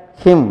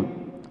him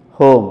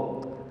home,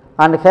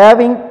 and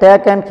having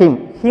taken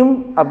him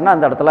அப்படின்னா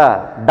அந்த இடத்துல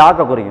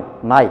டாக்கை குறிக்கும்,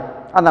 நாய்.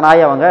 அந்த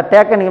நாயை அவங்க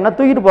டேக்கன் ஹிம்னா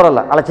தூக்கிட்டு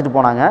போகிறதில்ல, அழைச்சிட்டு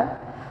போனாங்க.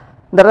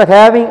 இந்த இடத்துல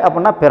ஹேவிங்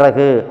அப்படின்னா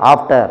பிறகு,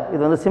 ஆஃப்டர்.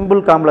 இது வந்து சிம்பிள்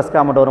காம்ப்ளெக்ஸ்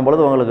காமெண்ட்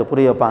வரும்பொழுது உங்களுக்கு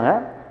புரிய வைப்பாங்க.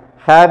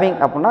 ஹேவிங்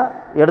அப்படின்னா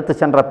எடுத்து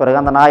சென்ற பிறகு,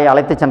 அந்த நாயை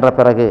அழைத்து சென்ற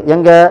பிறகு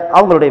எங்கே?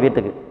 அவங்களுடைய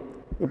வீட்டுக்கு.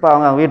 இப்போ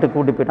அவங்க வீட்டுக்கு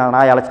கூட்டி போயிட்டாங்க,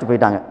 நாயை அழைச்சிட்டு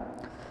போயிட்டாங்க.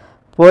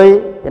 போய்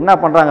என்ன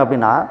பண்ணுறாங்க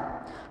அப்படின்னா,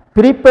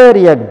 prepare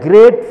a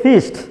great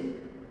feast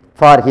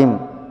for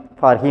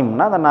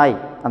ஹிம்னா அந்த நாய்,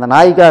 அந்த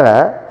நாய்க்காக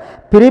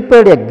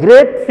ப்ரிப்பேர்ட் எ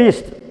கிரேட்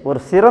ஃபீஸ்ட், ஒரு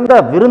சிறந்த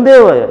விருந்தே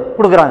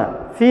கொடுக்குறாங்க.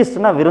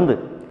 ஃபீஸ்ட்னா விருந்து,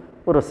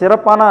 ஒரு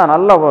சிறப்பான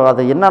நல்ல,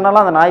 அது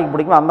என்னென்னலாம் அந்த நாய்க்கு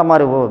பிடிக்கும் அந்த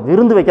மாதிரி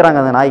விருந்து வைக்கிறாங்க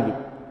அந்த நாய்க்கு.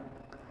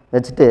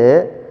 வச்சுட்டு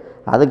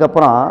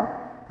அதுக்கப்புறம்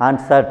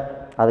ஆன்சர்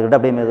அதுக்கிட்ட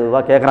அப்படியே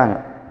மெதுவாக கேட்குறாங்க.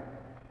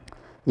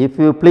 இஃப்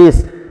யூ ப்ளீஸ்,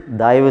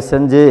 தயவு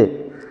செஞ்சு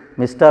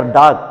மிஸ்டர்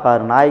டாக்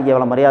பார், நாய்க்கு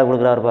எவ்வளோ மரியாதை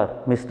கொடுக்குறாரு பார்,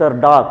 மிஸ்டர்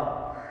டாக்.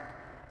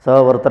 ஸோ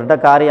ஒருத்தர்கிட்ட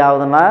காரியம்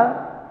ஆகுதுன்னா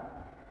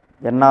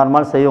என்ன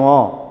நார்மல்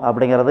செய்வோம்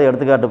அப்படிங்கிறத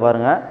எடுத்துக்காட்டு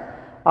பாருங்கள்.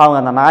 அவங்க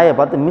அந்த நாயை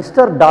பார்த்து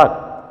மிஸ்டர் டாக்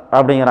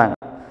அப்படிங்கிறாங்க.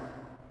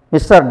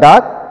 Mister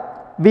talk,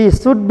 we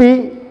should be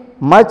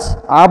much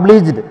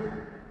ஆப்ளீஜ்டு.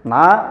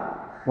 நான்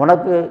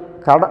உனக்கு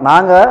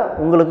நாங்கள்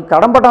உங்களுக்கு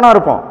கடன்பட்டனாக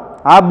இருப்போம்.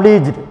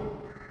 ஆப்ளீஜ்டு,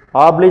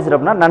 ஆப்ளீஜ்டு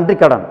அப்படின்னா நன்றி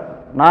கடன்.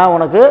 நான்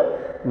உனக்கு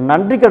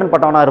நன்றி கடன்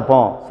பட்டவனாக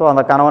இருப்போம். ஸோ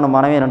அந்த கணவன்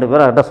மனைவி 2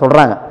 பேரும் அவர்கிட்ட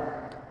சொல்கிறாங்க.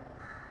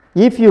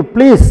 If you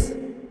please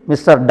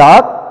mister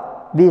talk,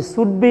 we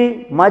should be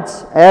much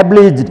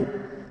ஆப்ளீஜ்டு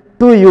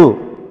to you.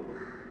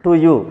 To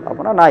you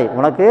அப்படின்னா நாய்,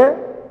 உனக்கு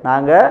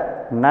நாங்கள்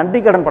நன்றி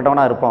கடன்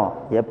பட்டவனாக இருப்போம்.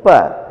 எப்போ?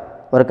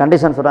 ஒரு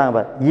கண்டிஷன் சொல்கிறாங்க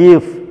பார்,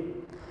 if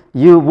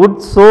you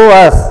would show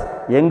us,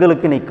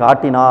 எங்களுக்கு நீ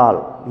காட்டினால்.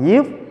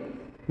 If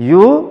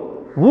you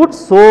would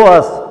show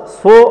us,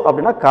 show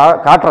அப்படின்னா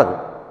காட்டுறது,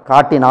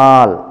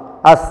 காட்டினால்,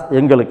 அஸ்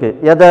எங்களுக்கு.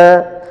 எதை?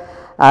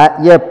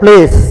 எ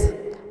place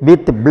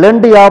with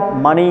பிளெண்டி of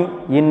money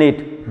in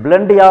it.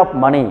 பிளெண்டி of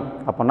money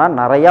அப்படின்னா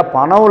நிறையா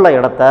பணம் உள்ள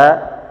இடத்த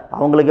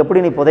அவங்களுக்கு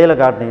எப்படி நீ புதையில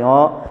காட்டினியோ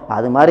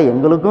அது மாதிரி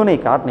எங்களுக்கும் நீ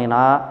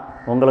காட்டினீன்னா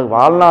உங்களுக்கு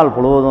வாழ்நாள்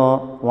முழுவதும்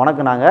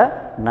உனக்கு நாங்கள்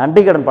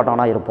நன்றி கடன்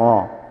பட்டவனாக இருப்போம்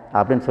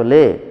அப்படின்னு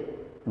சொல்லி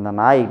இந்த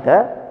நாய்கிட்ட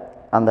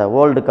அந்த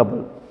ஓல்டு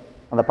கப்புள்,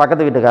 அந்த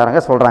பக்கத்து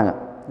வீட்டுக்காரங்க சொல்கிறாங்க.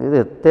 இது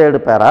 3rd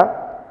பேரா.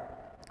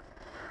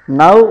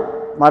 நவ்,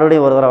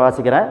 மறுபடியும் ஒரு தடவை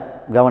வாசிக்கிறேன்,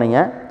 கவனிங்க.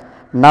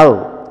 Now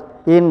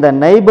in the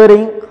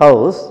neighbouring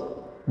house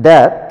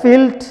there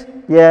dwelt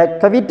a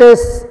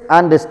covetous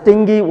and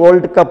stingy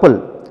old couple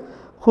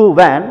who,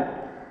 when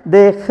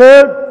they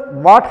heard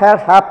what had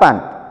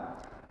happened,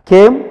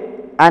 came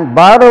and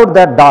borrowed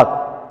the dog,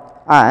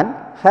 and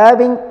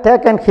having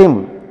taken him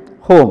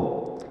home,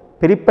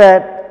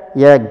 prepared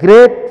a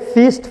great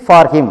feast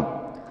for him,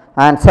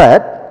 and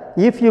said,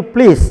 if you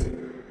please,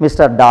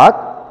 Mr. Dog,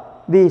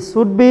 we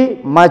should be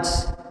much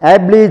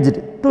obliged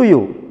to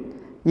you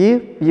if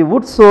you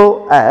would show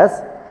us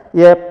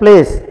a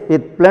place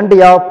with plenty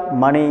of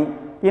money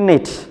in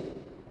it.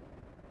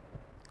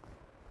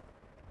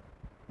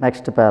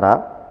 Next para.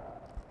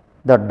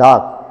 The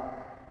dog,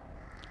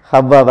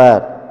 however,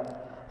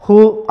 who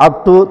up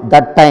to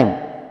that time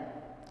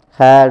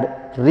had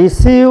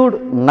received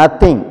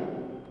nothing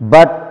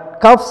but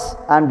cuffs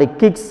and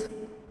kicks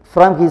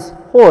from his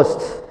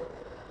host.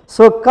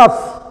 So cuff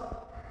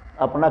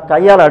அப்படின்னா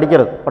கையால்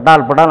அடிக்கிறது,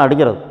 பட்டால் பட்டால்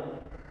அடிக்கிறது.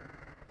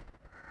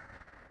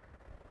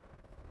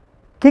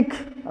 Kick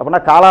அப்படின்னா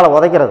காலால்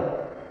உதைக்கிறது.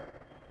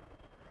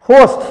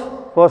 Host,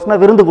 ஹோஸ்ட்னா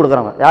விருந்து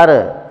கொடுக்குறவங்க. யார்?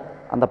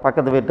 அந்த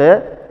பக்கத்து வீட்டு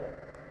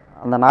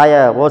அந்த நாயை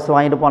ஓசு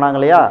வாங்கிட்டு போனாங்க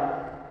இல்லையா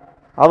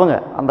அவங்க.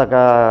 அந்த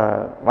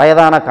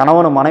வயதான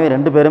கணவனும் மனைவி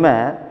 2 பேருமே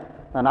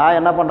அந்த நாயை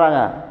என்ன பண்ணுறாங்க?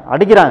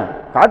 அடிக்கிறாங்க.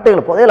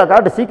 காட்டுகளை புதையில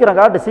காட்டு, சீக்கிரம்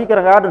காட்டு,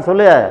 சீக்கிரம் காட்டுன்னு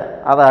சொல்லி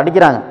அதை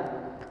அடிக்கிறாங்க.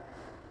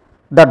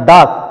 த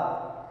டாக்,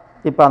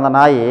 இப்போ அந்த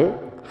நாய்,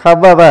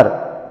 ஹவவர்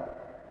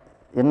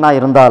என்ன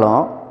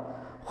இருந்தாலும்,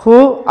 who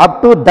up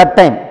to that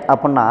time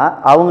அப்படின்னா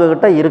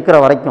அவங்கக்கிட்ட இருக்கிற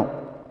வரைக்கும்.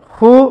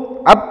 Who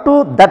up to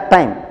that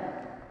time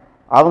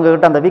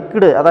அவங்கக்கிட்ட அந்த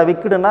விக்குடு, அதாவது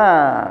விக்குடுன்னா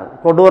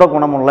கொடூர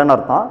குணமுள்ளன்னு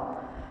அர்த்தம்.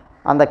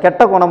 அந்த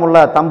கெட்ட குணமுள்ள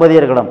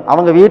தம்பதியர்களிடம்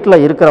அவங்க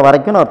வீட்டில் இருக்கிற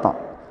வரைக்கும்னு அர்த்தம்.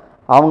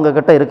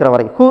 அவங்கக்கிட்ட இருக்கிற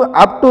வரைக்கும். Who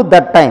up to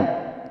that time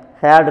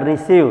had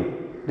received.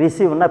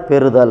 ரிசீவ்னா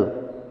பெறுதல்,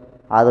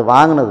 அது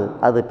வாங்கினது,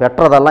 அது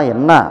பெற்றதெல்லாம்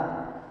என்ன?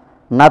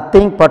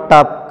 Nothing but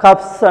of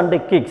cups and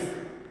kicks.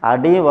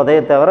 அடியும்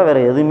உதையை தவிர வேறு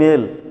எதுவுமே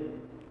இல்லை.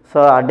 ஸோ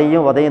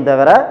அடியும் உதையும்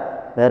தவிர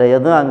வேறு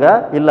எதுவும் அங்கே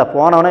இல்லை.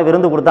 போனவனே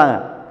விருந்து கொடுத்தாங்க.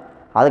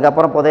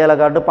 அதுக்கப்புறம் புதையலை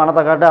காட்டு,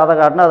 பணத்தை காட்டு, அதை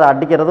காட்டுன்னு அதை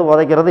அடிக்கிறது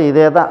உதைக்கிறது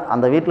இதே தான்.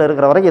 அந்த வீட்டில்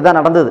இருக்கிற வரைக்கும் இதான்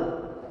நடந்தது.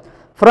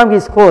 From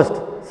his host.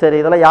 சரி,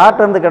 இதெல்லாம்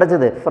யார்கிட்டருந்து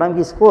கிடச்சிது? From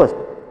his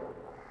host.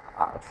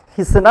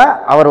 ஹிஸ்னா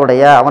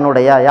அவருடைய,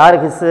 அவனுடைய. யார்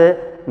ஹிஸ்ஸு?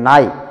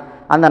 நாய்.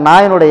 அந்த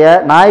நாயினுடைய,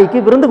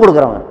 நாய்க்கு விருந்து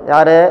கொடுக்குறவங்க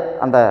யார்?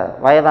 அந்த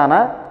வயதான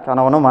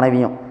கணவனும்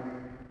மனைவியும்.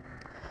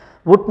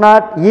 would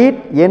not eat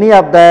any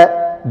of the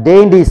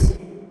dainties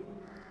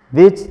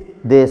which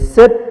they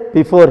set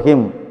before him.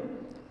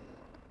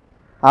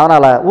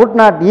 அதனால் would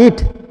not eat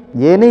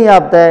any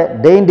of the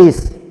dainties.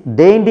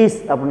 dainties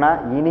அப்படின்னா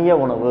இனிய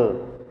உணவு,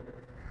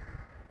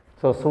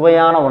 ஸோ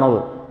சுவையான உணவு.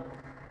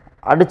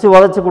 அடித்து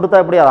உதச்சி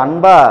கொடுத்தா எப்படி? அது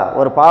அன்பாக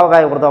ஒரு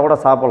பாவக்காயை கொடுத்தா கூட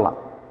சாப்பிட்லாம்.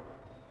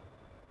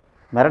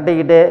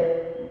 மிரட்டிக்கிட்டு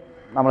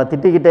நம்மளை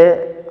திட்டிக்கிட்டு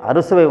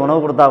அறுசுவை உணவு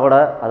கொடுத்தா கூட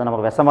அது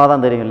நமக்கு விஷமாக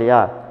தான் தெரியும்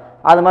இல்லையா?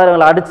 அது மாதிரி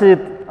அவங்களை அடித்து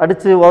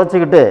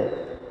உதச்சிக்கிட்டு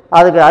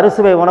அதுக்கு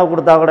அறுசுவை உணவு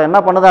கொடுத்தா கூட என்ன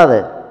பண்ணுதா? அது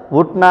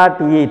would not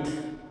eat,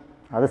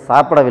 அது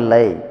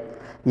சாப்பிடவில்லை.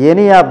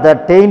 any of the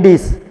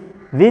dainties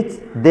which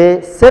they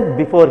set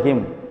before him.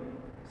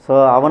 So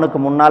அவனுக்கு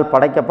முன்னால்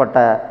படைக்கப்பட்ட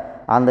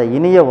அந்த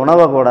இனிய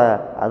உணவை கூட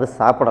அது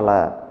சாப்பிடலை.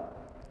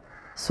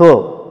 ஸோ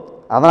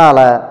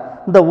அதனால்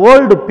இந்த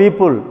ஓல்டு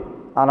பீப்புள்,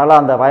 அதனால்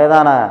அந்த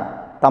வயதான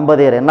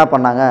தம்பதியர் என்ன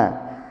பண்ணாங்க?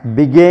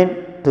 Began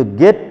to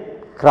get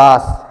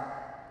cross.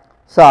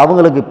 So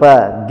அவங்களுக்கு இப்போ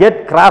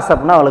கெட் கிராஸ்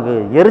அப்படின்னா அவங்களுக்கு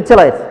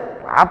எரிச்சலாயிடுச்சு,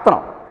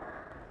 ஆத்திரம்.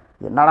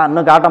 என்னடா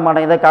இன்னும் காட்ட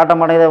மாட்டேங்குது, காட்ட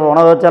மாட்டேங்குது,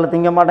 உணவு வச்சாலும்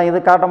திங்க மாட்டேங்குது,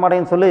 காட்ட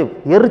மாட்டேங்குதுன்னு சொல்லி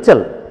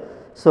எரிச்சல்.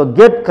 ஸோ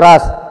கெட்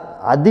கிராஸ்,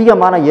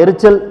 அதிகமான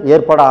எரிச்சல்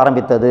ஏற்பட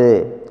ஆரம்பித்தது.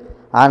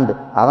 அண்ட்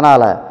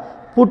அதனால்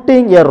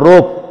pudding a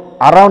rope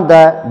around the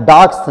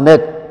tax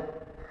neck,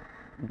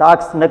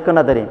 tax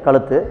நெக்குன்னு தெரியும்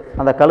கழுத்து,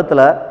 அந்த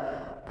கழுத்தில்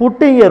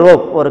புட்டிங் எ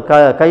ரோப் ஒரு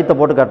கயிற்றை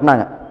போட்டு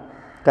கட்டினாங்க.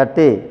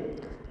 கட்டி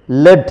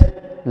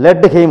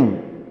let him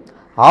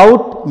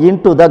out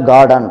in to the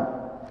garden.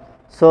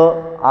 So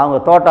அவங்க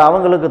தோட்டம்,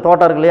 அவங்களுக்கு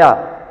தோட்டம் இருக்கு இல்லையா,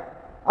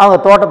 அவங்க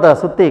தோட்டத்தை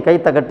சுற்றி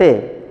கயிற்றை கட்டி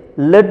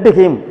லெட்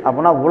ஹிம்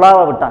அப்படின்னா உலாவ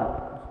விட்டாங்க.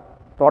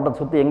 தோட்டத்தை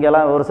சுற்றி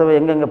எங்கெல்லாம் ஒரு சில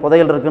எங்கெங்கே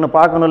புதையல் இருக்குதுன்னு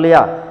பார்க்கணும்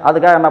இல்லையா,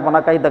 அதுக்காக என்ன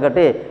பண்ணால் கயிற்றை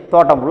கட்டி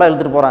தோட்டம் ஃபுல்லாக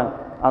இழுத்துட்டு போகிறாங்க.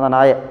 அந்த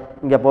நாயை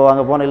இங்கே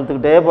அங்கே போன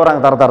இழுத்துக்கிட்டே போகிறாங்க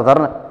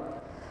தரன்னு.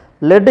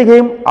 Let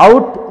him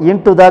out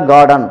in to the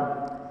garden.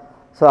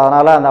 So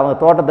அதனால் அந்த அவங்க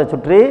தோட்டத்தை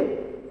சுற்றி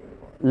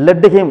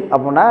லெட் ஹிம்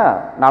அப்படின்னா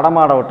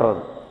நடமாட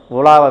விட்டுறது,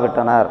 உலாவ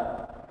விட்டனர்.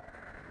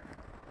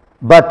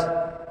 பட்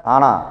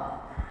ஆனால்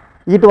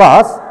it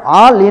was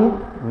all in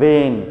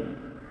vein,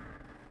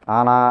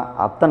 ஆனால்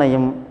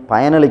அத்தனையும்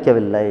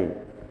பயனளிக்கவில்லை.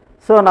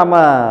 ஸோ நம்ம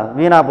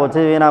வீணாக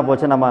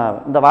போச்சு நம்ம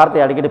இந்த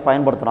வார்த்தையை அடிக்கடி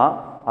பயன்படுத்துகிறோம்.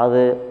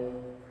 அது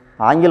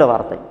ஆங்கில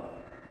வார்த்தை.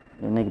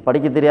 இன்றைக்கி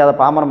படிக்க தெரியாத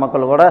பாமர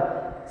மக்கள் கூட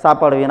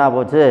சாப்பாடு வீணாக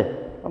போச்சு,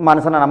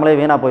 மனுஷனை நம்மளே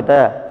வீணாக போயிட்ட,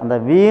 அந்த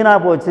வீணாக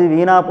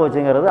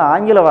போச்சுங்கிறது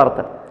ஆங்கில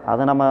வார்த்தை.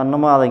 அது நம்ம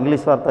இன்னமும் அதை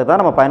இங்கிலீஷ் வார்த்தை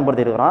தான் நம்ம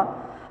பயன்படுத்தி இருக்கிறோம்.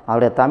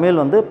 அவருடைய தமிழ்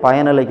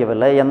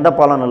பயனளிக்கவில்லை, எந்த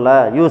பலனும் இல்லை,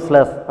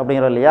 யூஸ்லெஸ்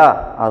அப்படிங்கிற இல்லையா,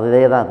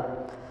 அதே தான் அது.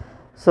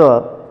 ஸோ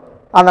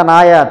அந்த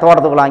நாயை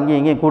தோட்டத்துக்குள்ளே அங்கேயும்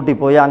இங்கேயும் கூட்டி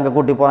போய் அங்கே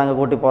கூட்டி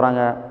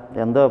போகிறாங்க,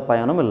 எந்த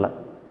பயனும் இல்லை,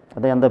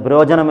 அது எந்த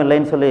பிரயோஜனம்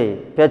இல்லைன்னு சொல்லி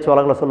பேச்சு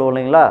வழக்கில் சொல்லுவோம்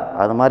இல்லைங்களா,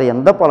 அது மாதிரி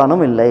எந்த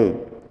பலனும் இல்லை.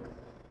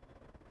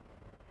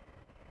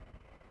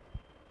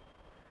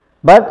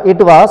 But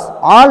it was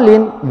all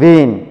in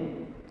vain.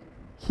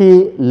 He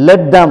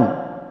led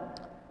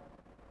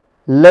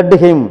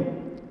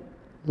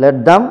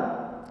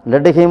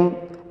him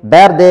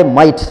where they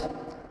might.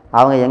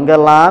 அவங்க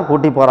எங்கெல்லாம்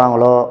கூட்டி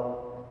போகிறாங்களோ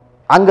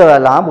அங்கே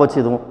எல்லாம் போச்சு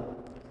இதுவும்.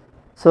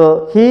 So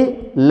he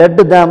led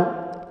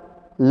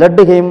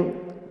him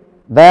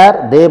where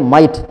they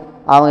might.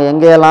 அவங்க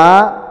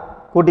எங்கெல்லாம்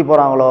கூட்டி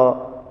போகிறாங்களோ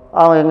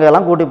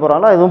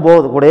இதுவும்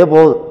கூடயே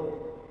போகுது.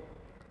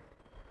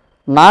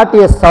 Not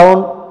a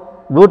sound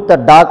would the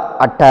dog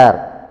utter.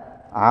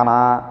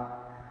 ஆனால்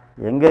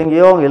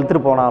எங்கெங்கேயோ அவங்க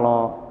இழுத்துட்டு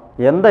போனாலும்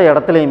எந்த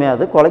இடத்துலையுமே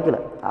அது குலைக்கல.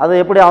 அது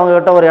எப்படி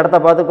அவங்ககிட்ட ஒரு இடத்த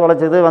பார்த்து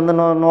குலைச்சிது, வந்து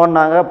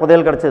நோண்டினாங்க,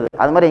 புதையல் கிடச்சிது,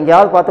 அது மாதிரி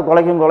எங்கேயாவது பார்த்து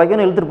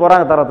குலைக்குன்னு இழுத்துட்டு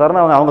போகிறாங்க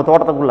தரன்னு அவங்க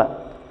தோட்டத்துக்குள்ளே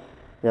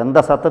எந்த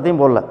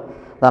சத்தத்தையும் போடல.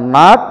 த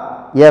not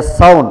a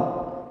sound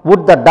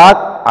would the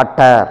talk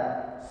utter.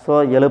 So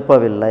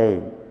எழுப்பவில்லை.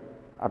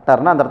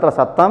 அட்டர்னா அந்த இடத்துல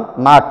சத்தம்,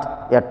 நாட்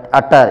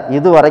அட்டர்,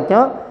 இது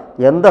வரைக்கும்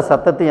எந்த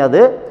சத்தத்தையும்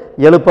அது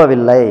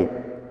எழுப்பவில்லை.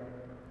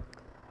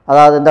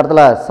 அதாவது இந்த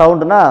இடத்துல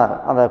சவுண்டுனா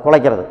அந்த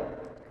குலைக்கிறது.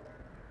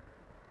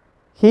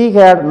 ஹீ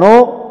ஹேட் நோ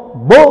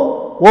போ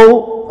ஓ,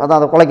 அதான்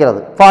அதை குலைக்கிறது.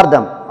 ஃபார்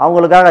தம்,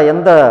 அவங்களுக்காக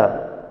எந்த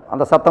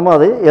அந்த சத்தமும்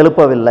அது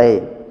எழுப்பவில்லை.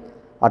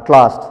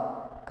 அட்லாஸ்ட்,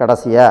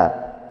 கடைசியாக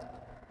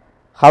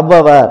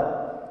however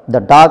the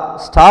talk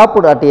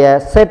stopped at a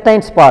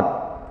certain spot.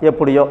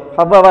 எப்படியோ,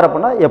 ஹவ்வவர்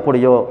அப்படின்னா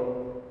எப்படியோ,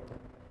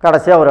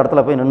 கடைசியாக ஒரு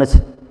இடத்துல போய் நின்றுச்சு.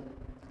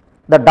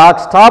 த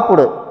talk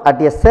stopped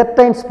at a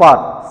certain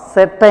spot.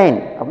 Certain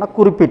அப்படின்னா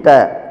குறிப்பிட்ட,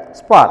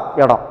 ஸ்பாட்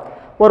இடம்,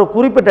 ஒரு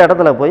குறிப்பிட்ட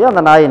இடத்துல போய்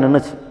அந்த நாயை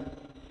நின்றுச்சு.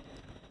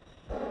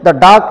 த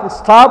talk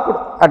stopped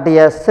at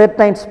a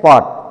certain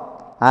spot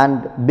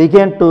and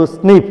began to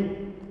ஸ்னீப்.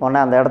 உடனே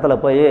அந்த இடத்துல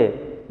போய்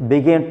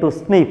பிகேன் டு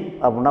ஸ்னீப்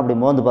அப்படின்னா அப்படி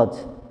மோந்து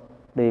பார்த்துச்சு,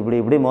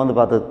 இப்படி மோந்து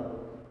பார்த்தது.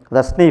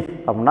 த ஸ்னீப்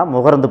அப்படின்னா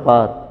முகர்ந்து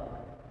பார்.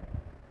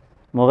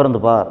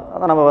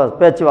 அதான் நம்ம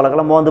பேச்சு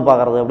வழக்கில் மோந்து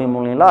பார்க்குறது அப்படின்னு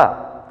இல்லைங்களா,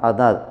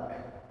 அதுதான் அது.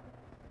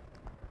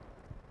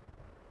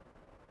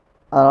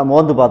 அதனால்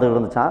மோந்து பார்த்துக்கிட்டு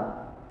இருந்துச்சான்.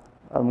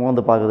 அது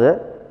மோந்து பார்க்குது.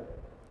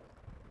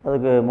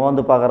 அதுக்கு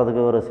மோந்து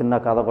பார்க்குறதுக்கு ஒரு சின்ன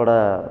கதை கூட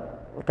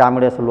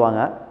காமெடியாக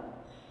சொல்லுவாங்க.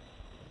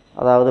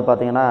 அதாவது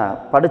பார்த்திங்கன்னா,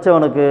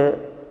 படித்தவனுக்கு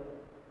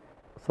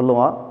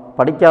சொல்லுவோம்,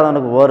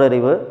 படிக்காதவனுக்கு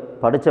ஓரறிவு,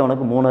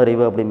 படித்தவனுக்கு 3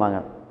 அறிவு அப்படிம்பாங்க.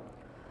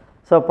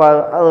 ஸோ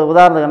அது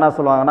உதாரணத்துக்கு என்ன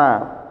சொல்லுவாங்கன்னா,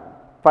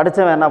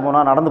 படித்தவன் என்ன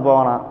பண்ணுவான், நடந்து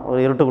போவானா ஒரு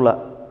இருட்டுக்குள்ளே,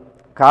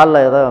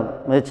 காலில் ஏதோ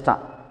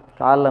மிதிச்சிட்டான்.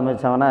 காலில்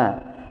மிதித்தவனை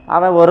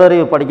அவன் ஒரு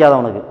அறிவு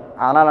படிக்காதவனுக்கு,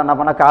 அதனால் என்ன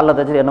பண்ணால் காலில்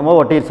தைச்சி என்னமோ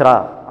ஒட்டிடுச்சுரா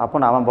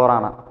அப்படின்னு அவன்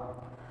போகிறானா.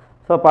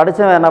 ஸோ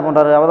படித்தவன் என்ன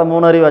பண்ணுறாரு, அவன்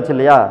 3 அறிவு வச்சு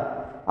இல்லையா,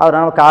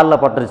 அவரால்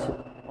காலில் பட்டுருச்சு.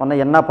 உடனே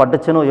என்ன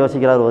பட்டுச்சுன்னு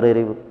யோசிக்கிறார், ஒரு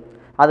அறிவு.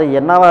 அது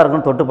என்னவா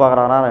இருக்குன்னு தொட்டு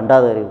பார்க்குறானா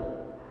 2வது அறிவு.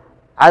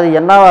 அது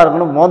என்னவா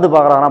இருக்குன்னு மோந்து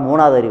பார்க்குறானா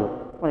 3வது அறிவு.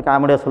 கொஞ்சம்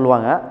காமெடியாக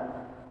சொல்லுவாங்க.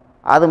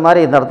 அது மாதிரி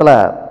இந்த இடத்துல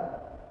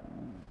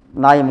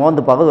நாய்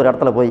மோந்து பார்க்குது ஒரு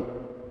இடத்துல போய்.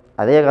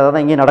 அதே கதை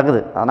தான் இங்கேயும் நடக்குது,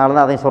 அதனால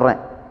தான் அதையும் சொல்கிறேன்.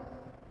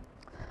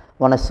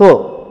 உன்னை ஸோ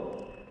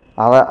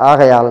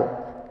ஆகையால்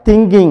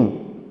thinking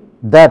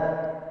that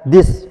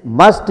this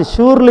must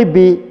surely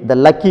be the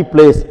lucky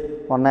place.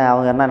 உடனே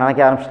அவங்க என்ன நினைக்க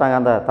ஆரம்பிச்சிட்டாங்க,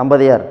 அந்த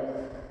தம்பதியர்,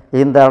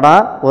 இந்த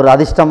இடம் ஒரு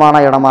அதிர்ஷ்டமான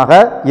இடமாக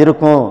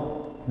இருக்கும்.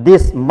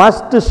 This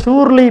must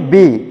surely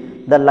be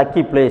the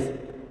lucky place.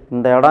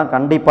 இந்த இடம்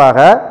கண்டிப்பாக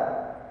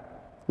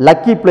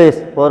லக்கி பிளேஸ்,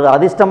 ஒரு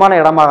அதிர்ஷ்டமான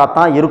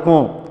இடமாகத்தான்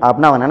இருக்கும்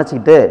அப்படின்னு அவன்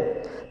நினச்சிக்கிட்டு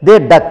தே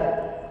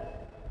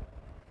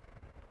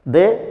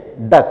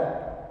டக்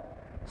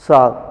ஸோ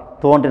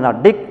தோன்றினா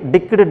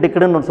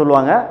டிக்குடுன்னு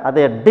சொல்லுவாங்க.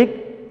 அதே டிக்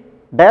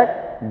டக்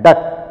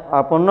டக்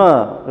அப்படின்னு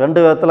ரெண்டு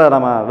விதத்தில்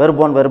நம்ம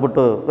வெர்ப் 1 வெர்ப்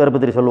 2 வெர்ப்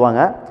 3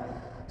 சொல்லுவாங்க.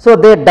 ஸோ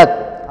தே டக்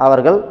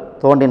அவர்கள்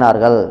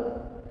தோண்டினார்கள்.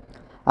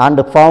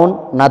 And found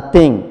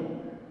nothing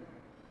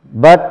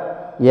but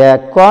a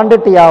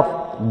quantity of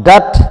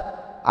டட்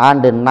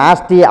and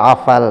nasty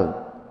ஆஃபல்.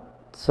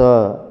 So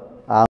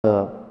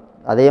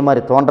அதே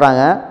மாதிரி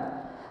தோன்றாங்க.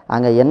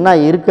 அங்கே என்ன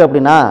இருக்குது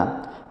அப்படின்னா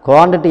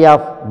குவான்டிட்டி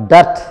ஆஃப்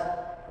டட்,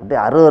 அப்படி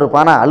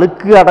அருவருப்பான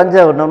அழுக்கு அடைஞ்ச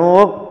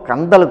என்னவோ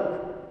கந்தல்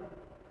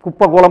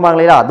குப்பை கூலமாக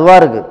இல்லையா அதுவாக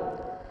இருக்குது.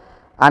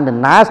 அண்ட்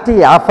நாஸ்டி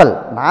ஆஃபல்,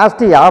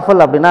 நாஸ்டி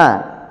ஆஃபல் அப்படின்னா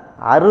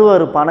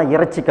அருவருப்பான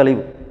இறைச்சி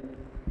கழிவு.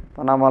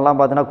 இப்போ நம்மெல்லாம்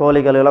பார்த்தீங்கன்னா கோழி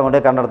கழிவுலாம் கொண்டு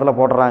போய் கண்ட இடத்துல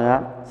போட்டுறாங்க.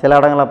 சில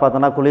இடங்களில்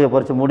பார்த்தோன்னா குழியை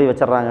பொறிச்சு மூடி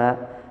வச்சிட்றாங்க.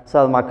 ஸோ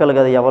அது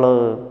மக்களுக்கு அது எவ்வளோ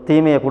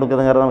தீமையை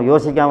கொடுக்குதுங்கிறத நம்ம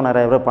யோசிக்காமல்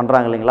நிறைய பேர்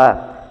பண்ணுறாங்க இல்லைங்களா.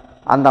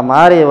 அந்த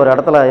மாதிரி ஒரு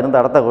இடத்துல இருந்த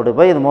இடத்த கொண்டு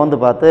போய் இது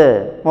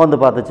மோந்து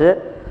பார்த்துச்சு.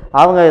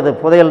 அவங்க இது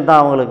புதையல்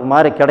தான் அவங்களுக்கு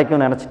மாதிரி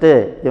கிடைக்கும்னு நினச்சிட்டு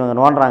இவங்க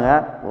நோண்டுறாங்க.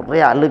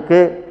 ஒரே அழுக்கு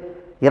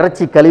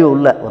இறைச்சி கழிவு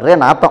உள்ள ஒரே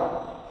நாத்தம்.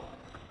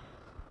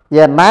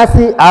 ஏ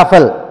நாசி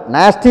ஆஃபல்,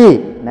 நாஸ்டி,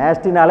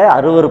 நாஸ்டினாலே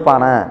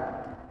அருவருப்பான,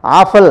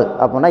 ஆஃபல்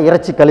அப்படின்னா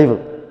இறைச்சி கழிவு.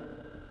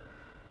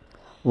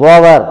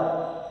 ஓவர்,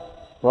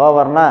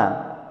 ஓவர்னா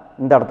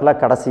இந்த இடத்துல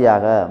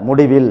கடைசியாக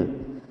முடிவில்.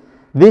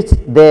 Which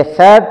they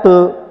had to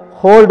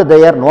hold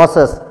their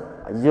noses,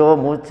 ஐயோ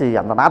மூச்சு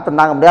அந்த நாற்றம்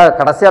தாங்க முடியாது,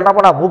 கடைசியாக என்ன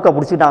பண்ணா மூக்கை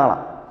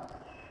பிடிச்சிட்டாங்களாம்.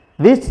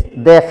 Which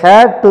they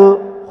had to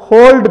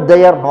hold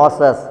their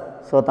noses,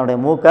 so தன்னுடைய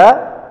மூக்கை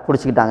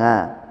பிடிச்சிக்கிட்டாங்க.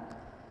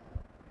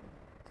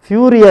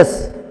 ஃபியூரியஸ்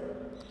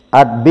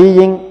அட்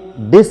பீயிங்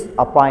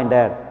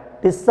டிஸ்அப்பாயிண்டட்,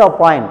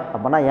 டிஸ்அப்பாயிண்ட்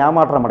அப்படின்னா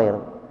ஏமாற்றம்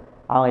அடைகிறது.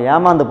 அவங்க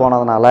ஏமாந்து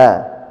போனதுனால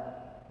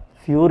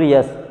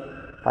ஃபியூரியஸ்,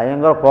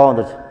 பயங்கர கோவம்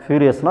வந்துருச்சு.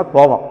 ஃபியூரியஸ்னால்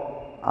கோபம்,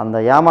 அந்த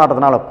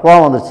ஏமாற்றத்தினால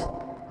கோவம் வந்துருச்சு.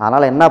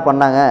 அதனால் என்ன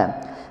பண்ணாங்க,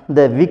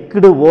 இந்த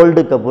விக்டு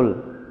ஓல்டு கபுல்,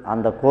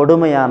 அந்த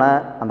கொடுமையான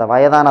அந்த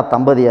வயதான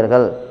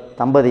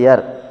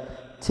தம்பதியர்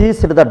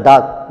சீஸ்டு த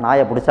டாக்,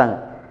 நாயை பிடிச்சாங்க.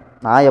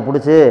 நாயை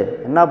பிடிச்சி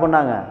என்ன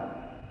பண்ணாங்க,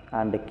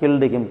 அண்டு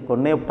கில்டு ஹிம்,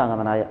 கொன்னே விட்டாங்க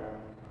அந்த நாயை.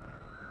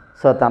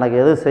 ஸோ தனக்கு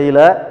எதுவும்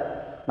செய்யலை,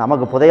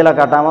 நமக்கு புதையலை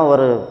காட்டாமல்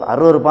ஒரு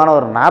அருவருப்பான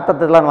ஒரு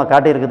நாத்தத்தெல்லாம் நம்ம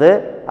காட்டியிருக்குது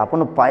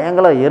அப்படின்னு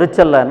பயங்கர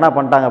எரிச்சலில் என்ன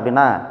பண்ணிட்டாங்க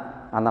அப்படின்னா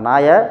அந்த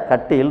நாயை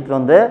கட்டி இழுத்து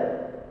வந்து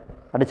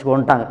அடித்து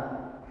கொண்டுட்டாங்க.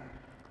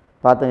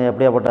 பார்த்துங்க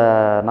எப்படியாப்பட்ட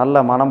நல்ல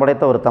மனம்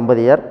படைத்த ஒரு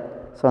தம்பதியர்.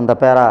 ஸோ அந்த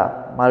பேரா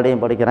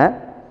மறுபடியும் படிக்கிறேன்.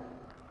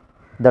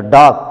 த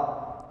talk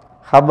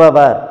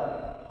however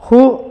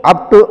who up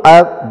to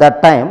at that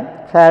time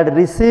had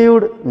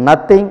received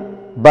nothing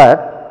but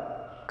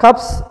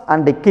cuffs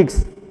and kicks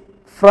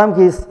from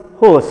his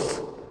host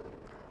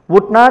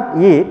would not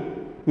eat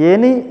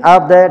any of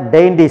the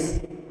dainties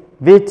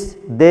which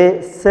they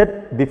set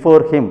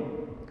before him.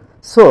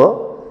 So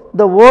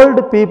the old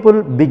people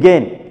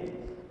began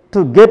to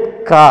get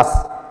cross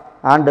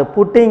and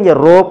putting a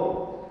rope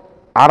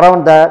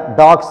around the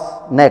dog's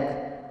neck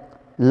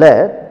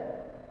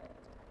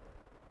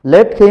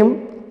led him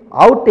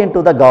out into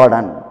the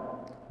garden,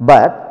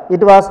 but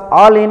it was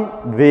all in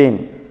vain.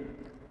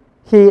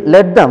 He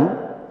led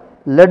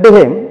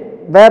him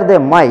where they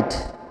might,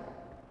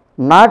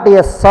 not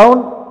a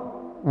sound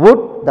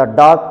would the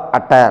dog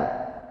utter.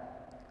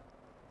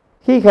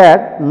 He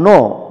had no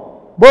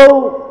bow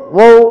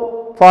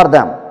for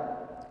them.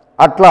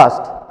 At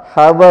last,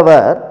 however,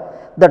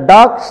 the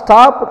dog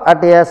stopped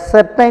at a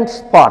certain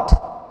spot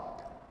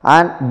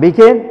and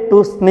began to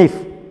sniff.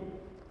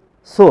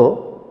 So,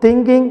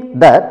 thinking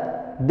that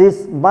this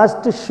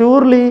must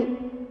surely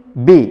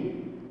be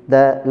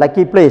the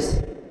lucky place,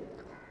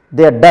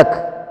 they dug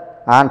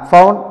and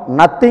found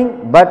nothing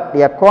but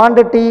a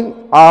quantity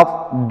of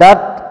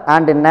dirt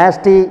and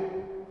nasty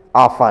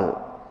offal,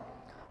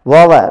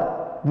 over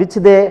which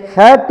they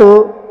had to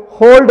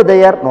hold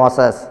their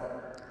noses.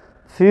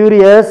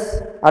 Furious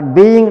at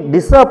being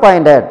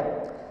disappointed,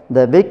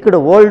 the wicked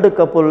old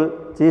couple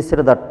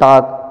seized the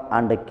dog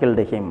and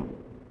killed him.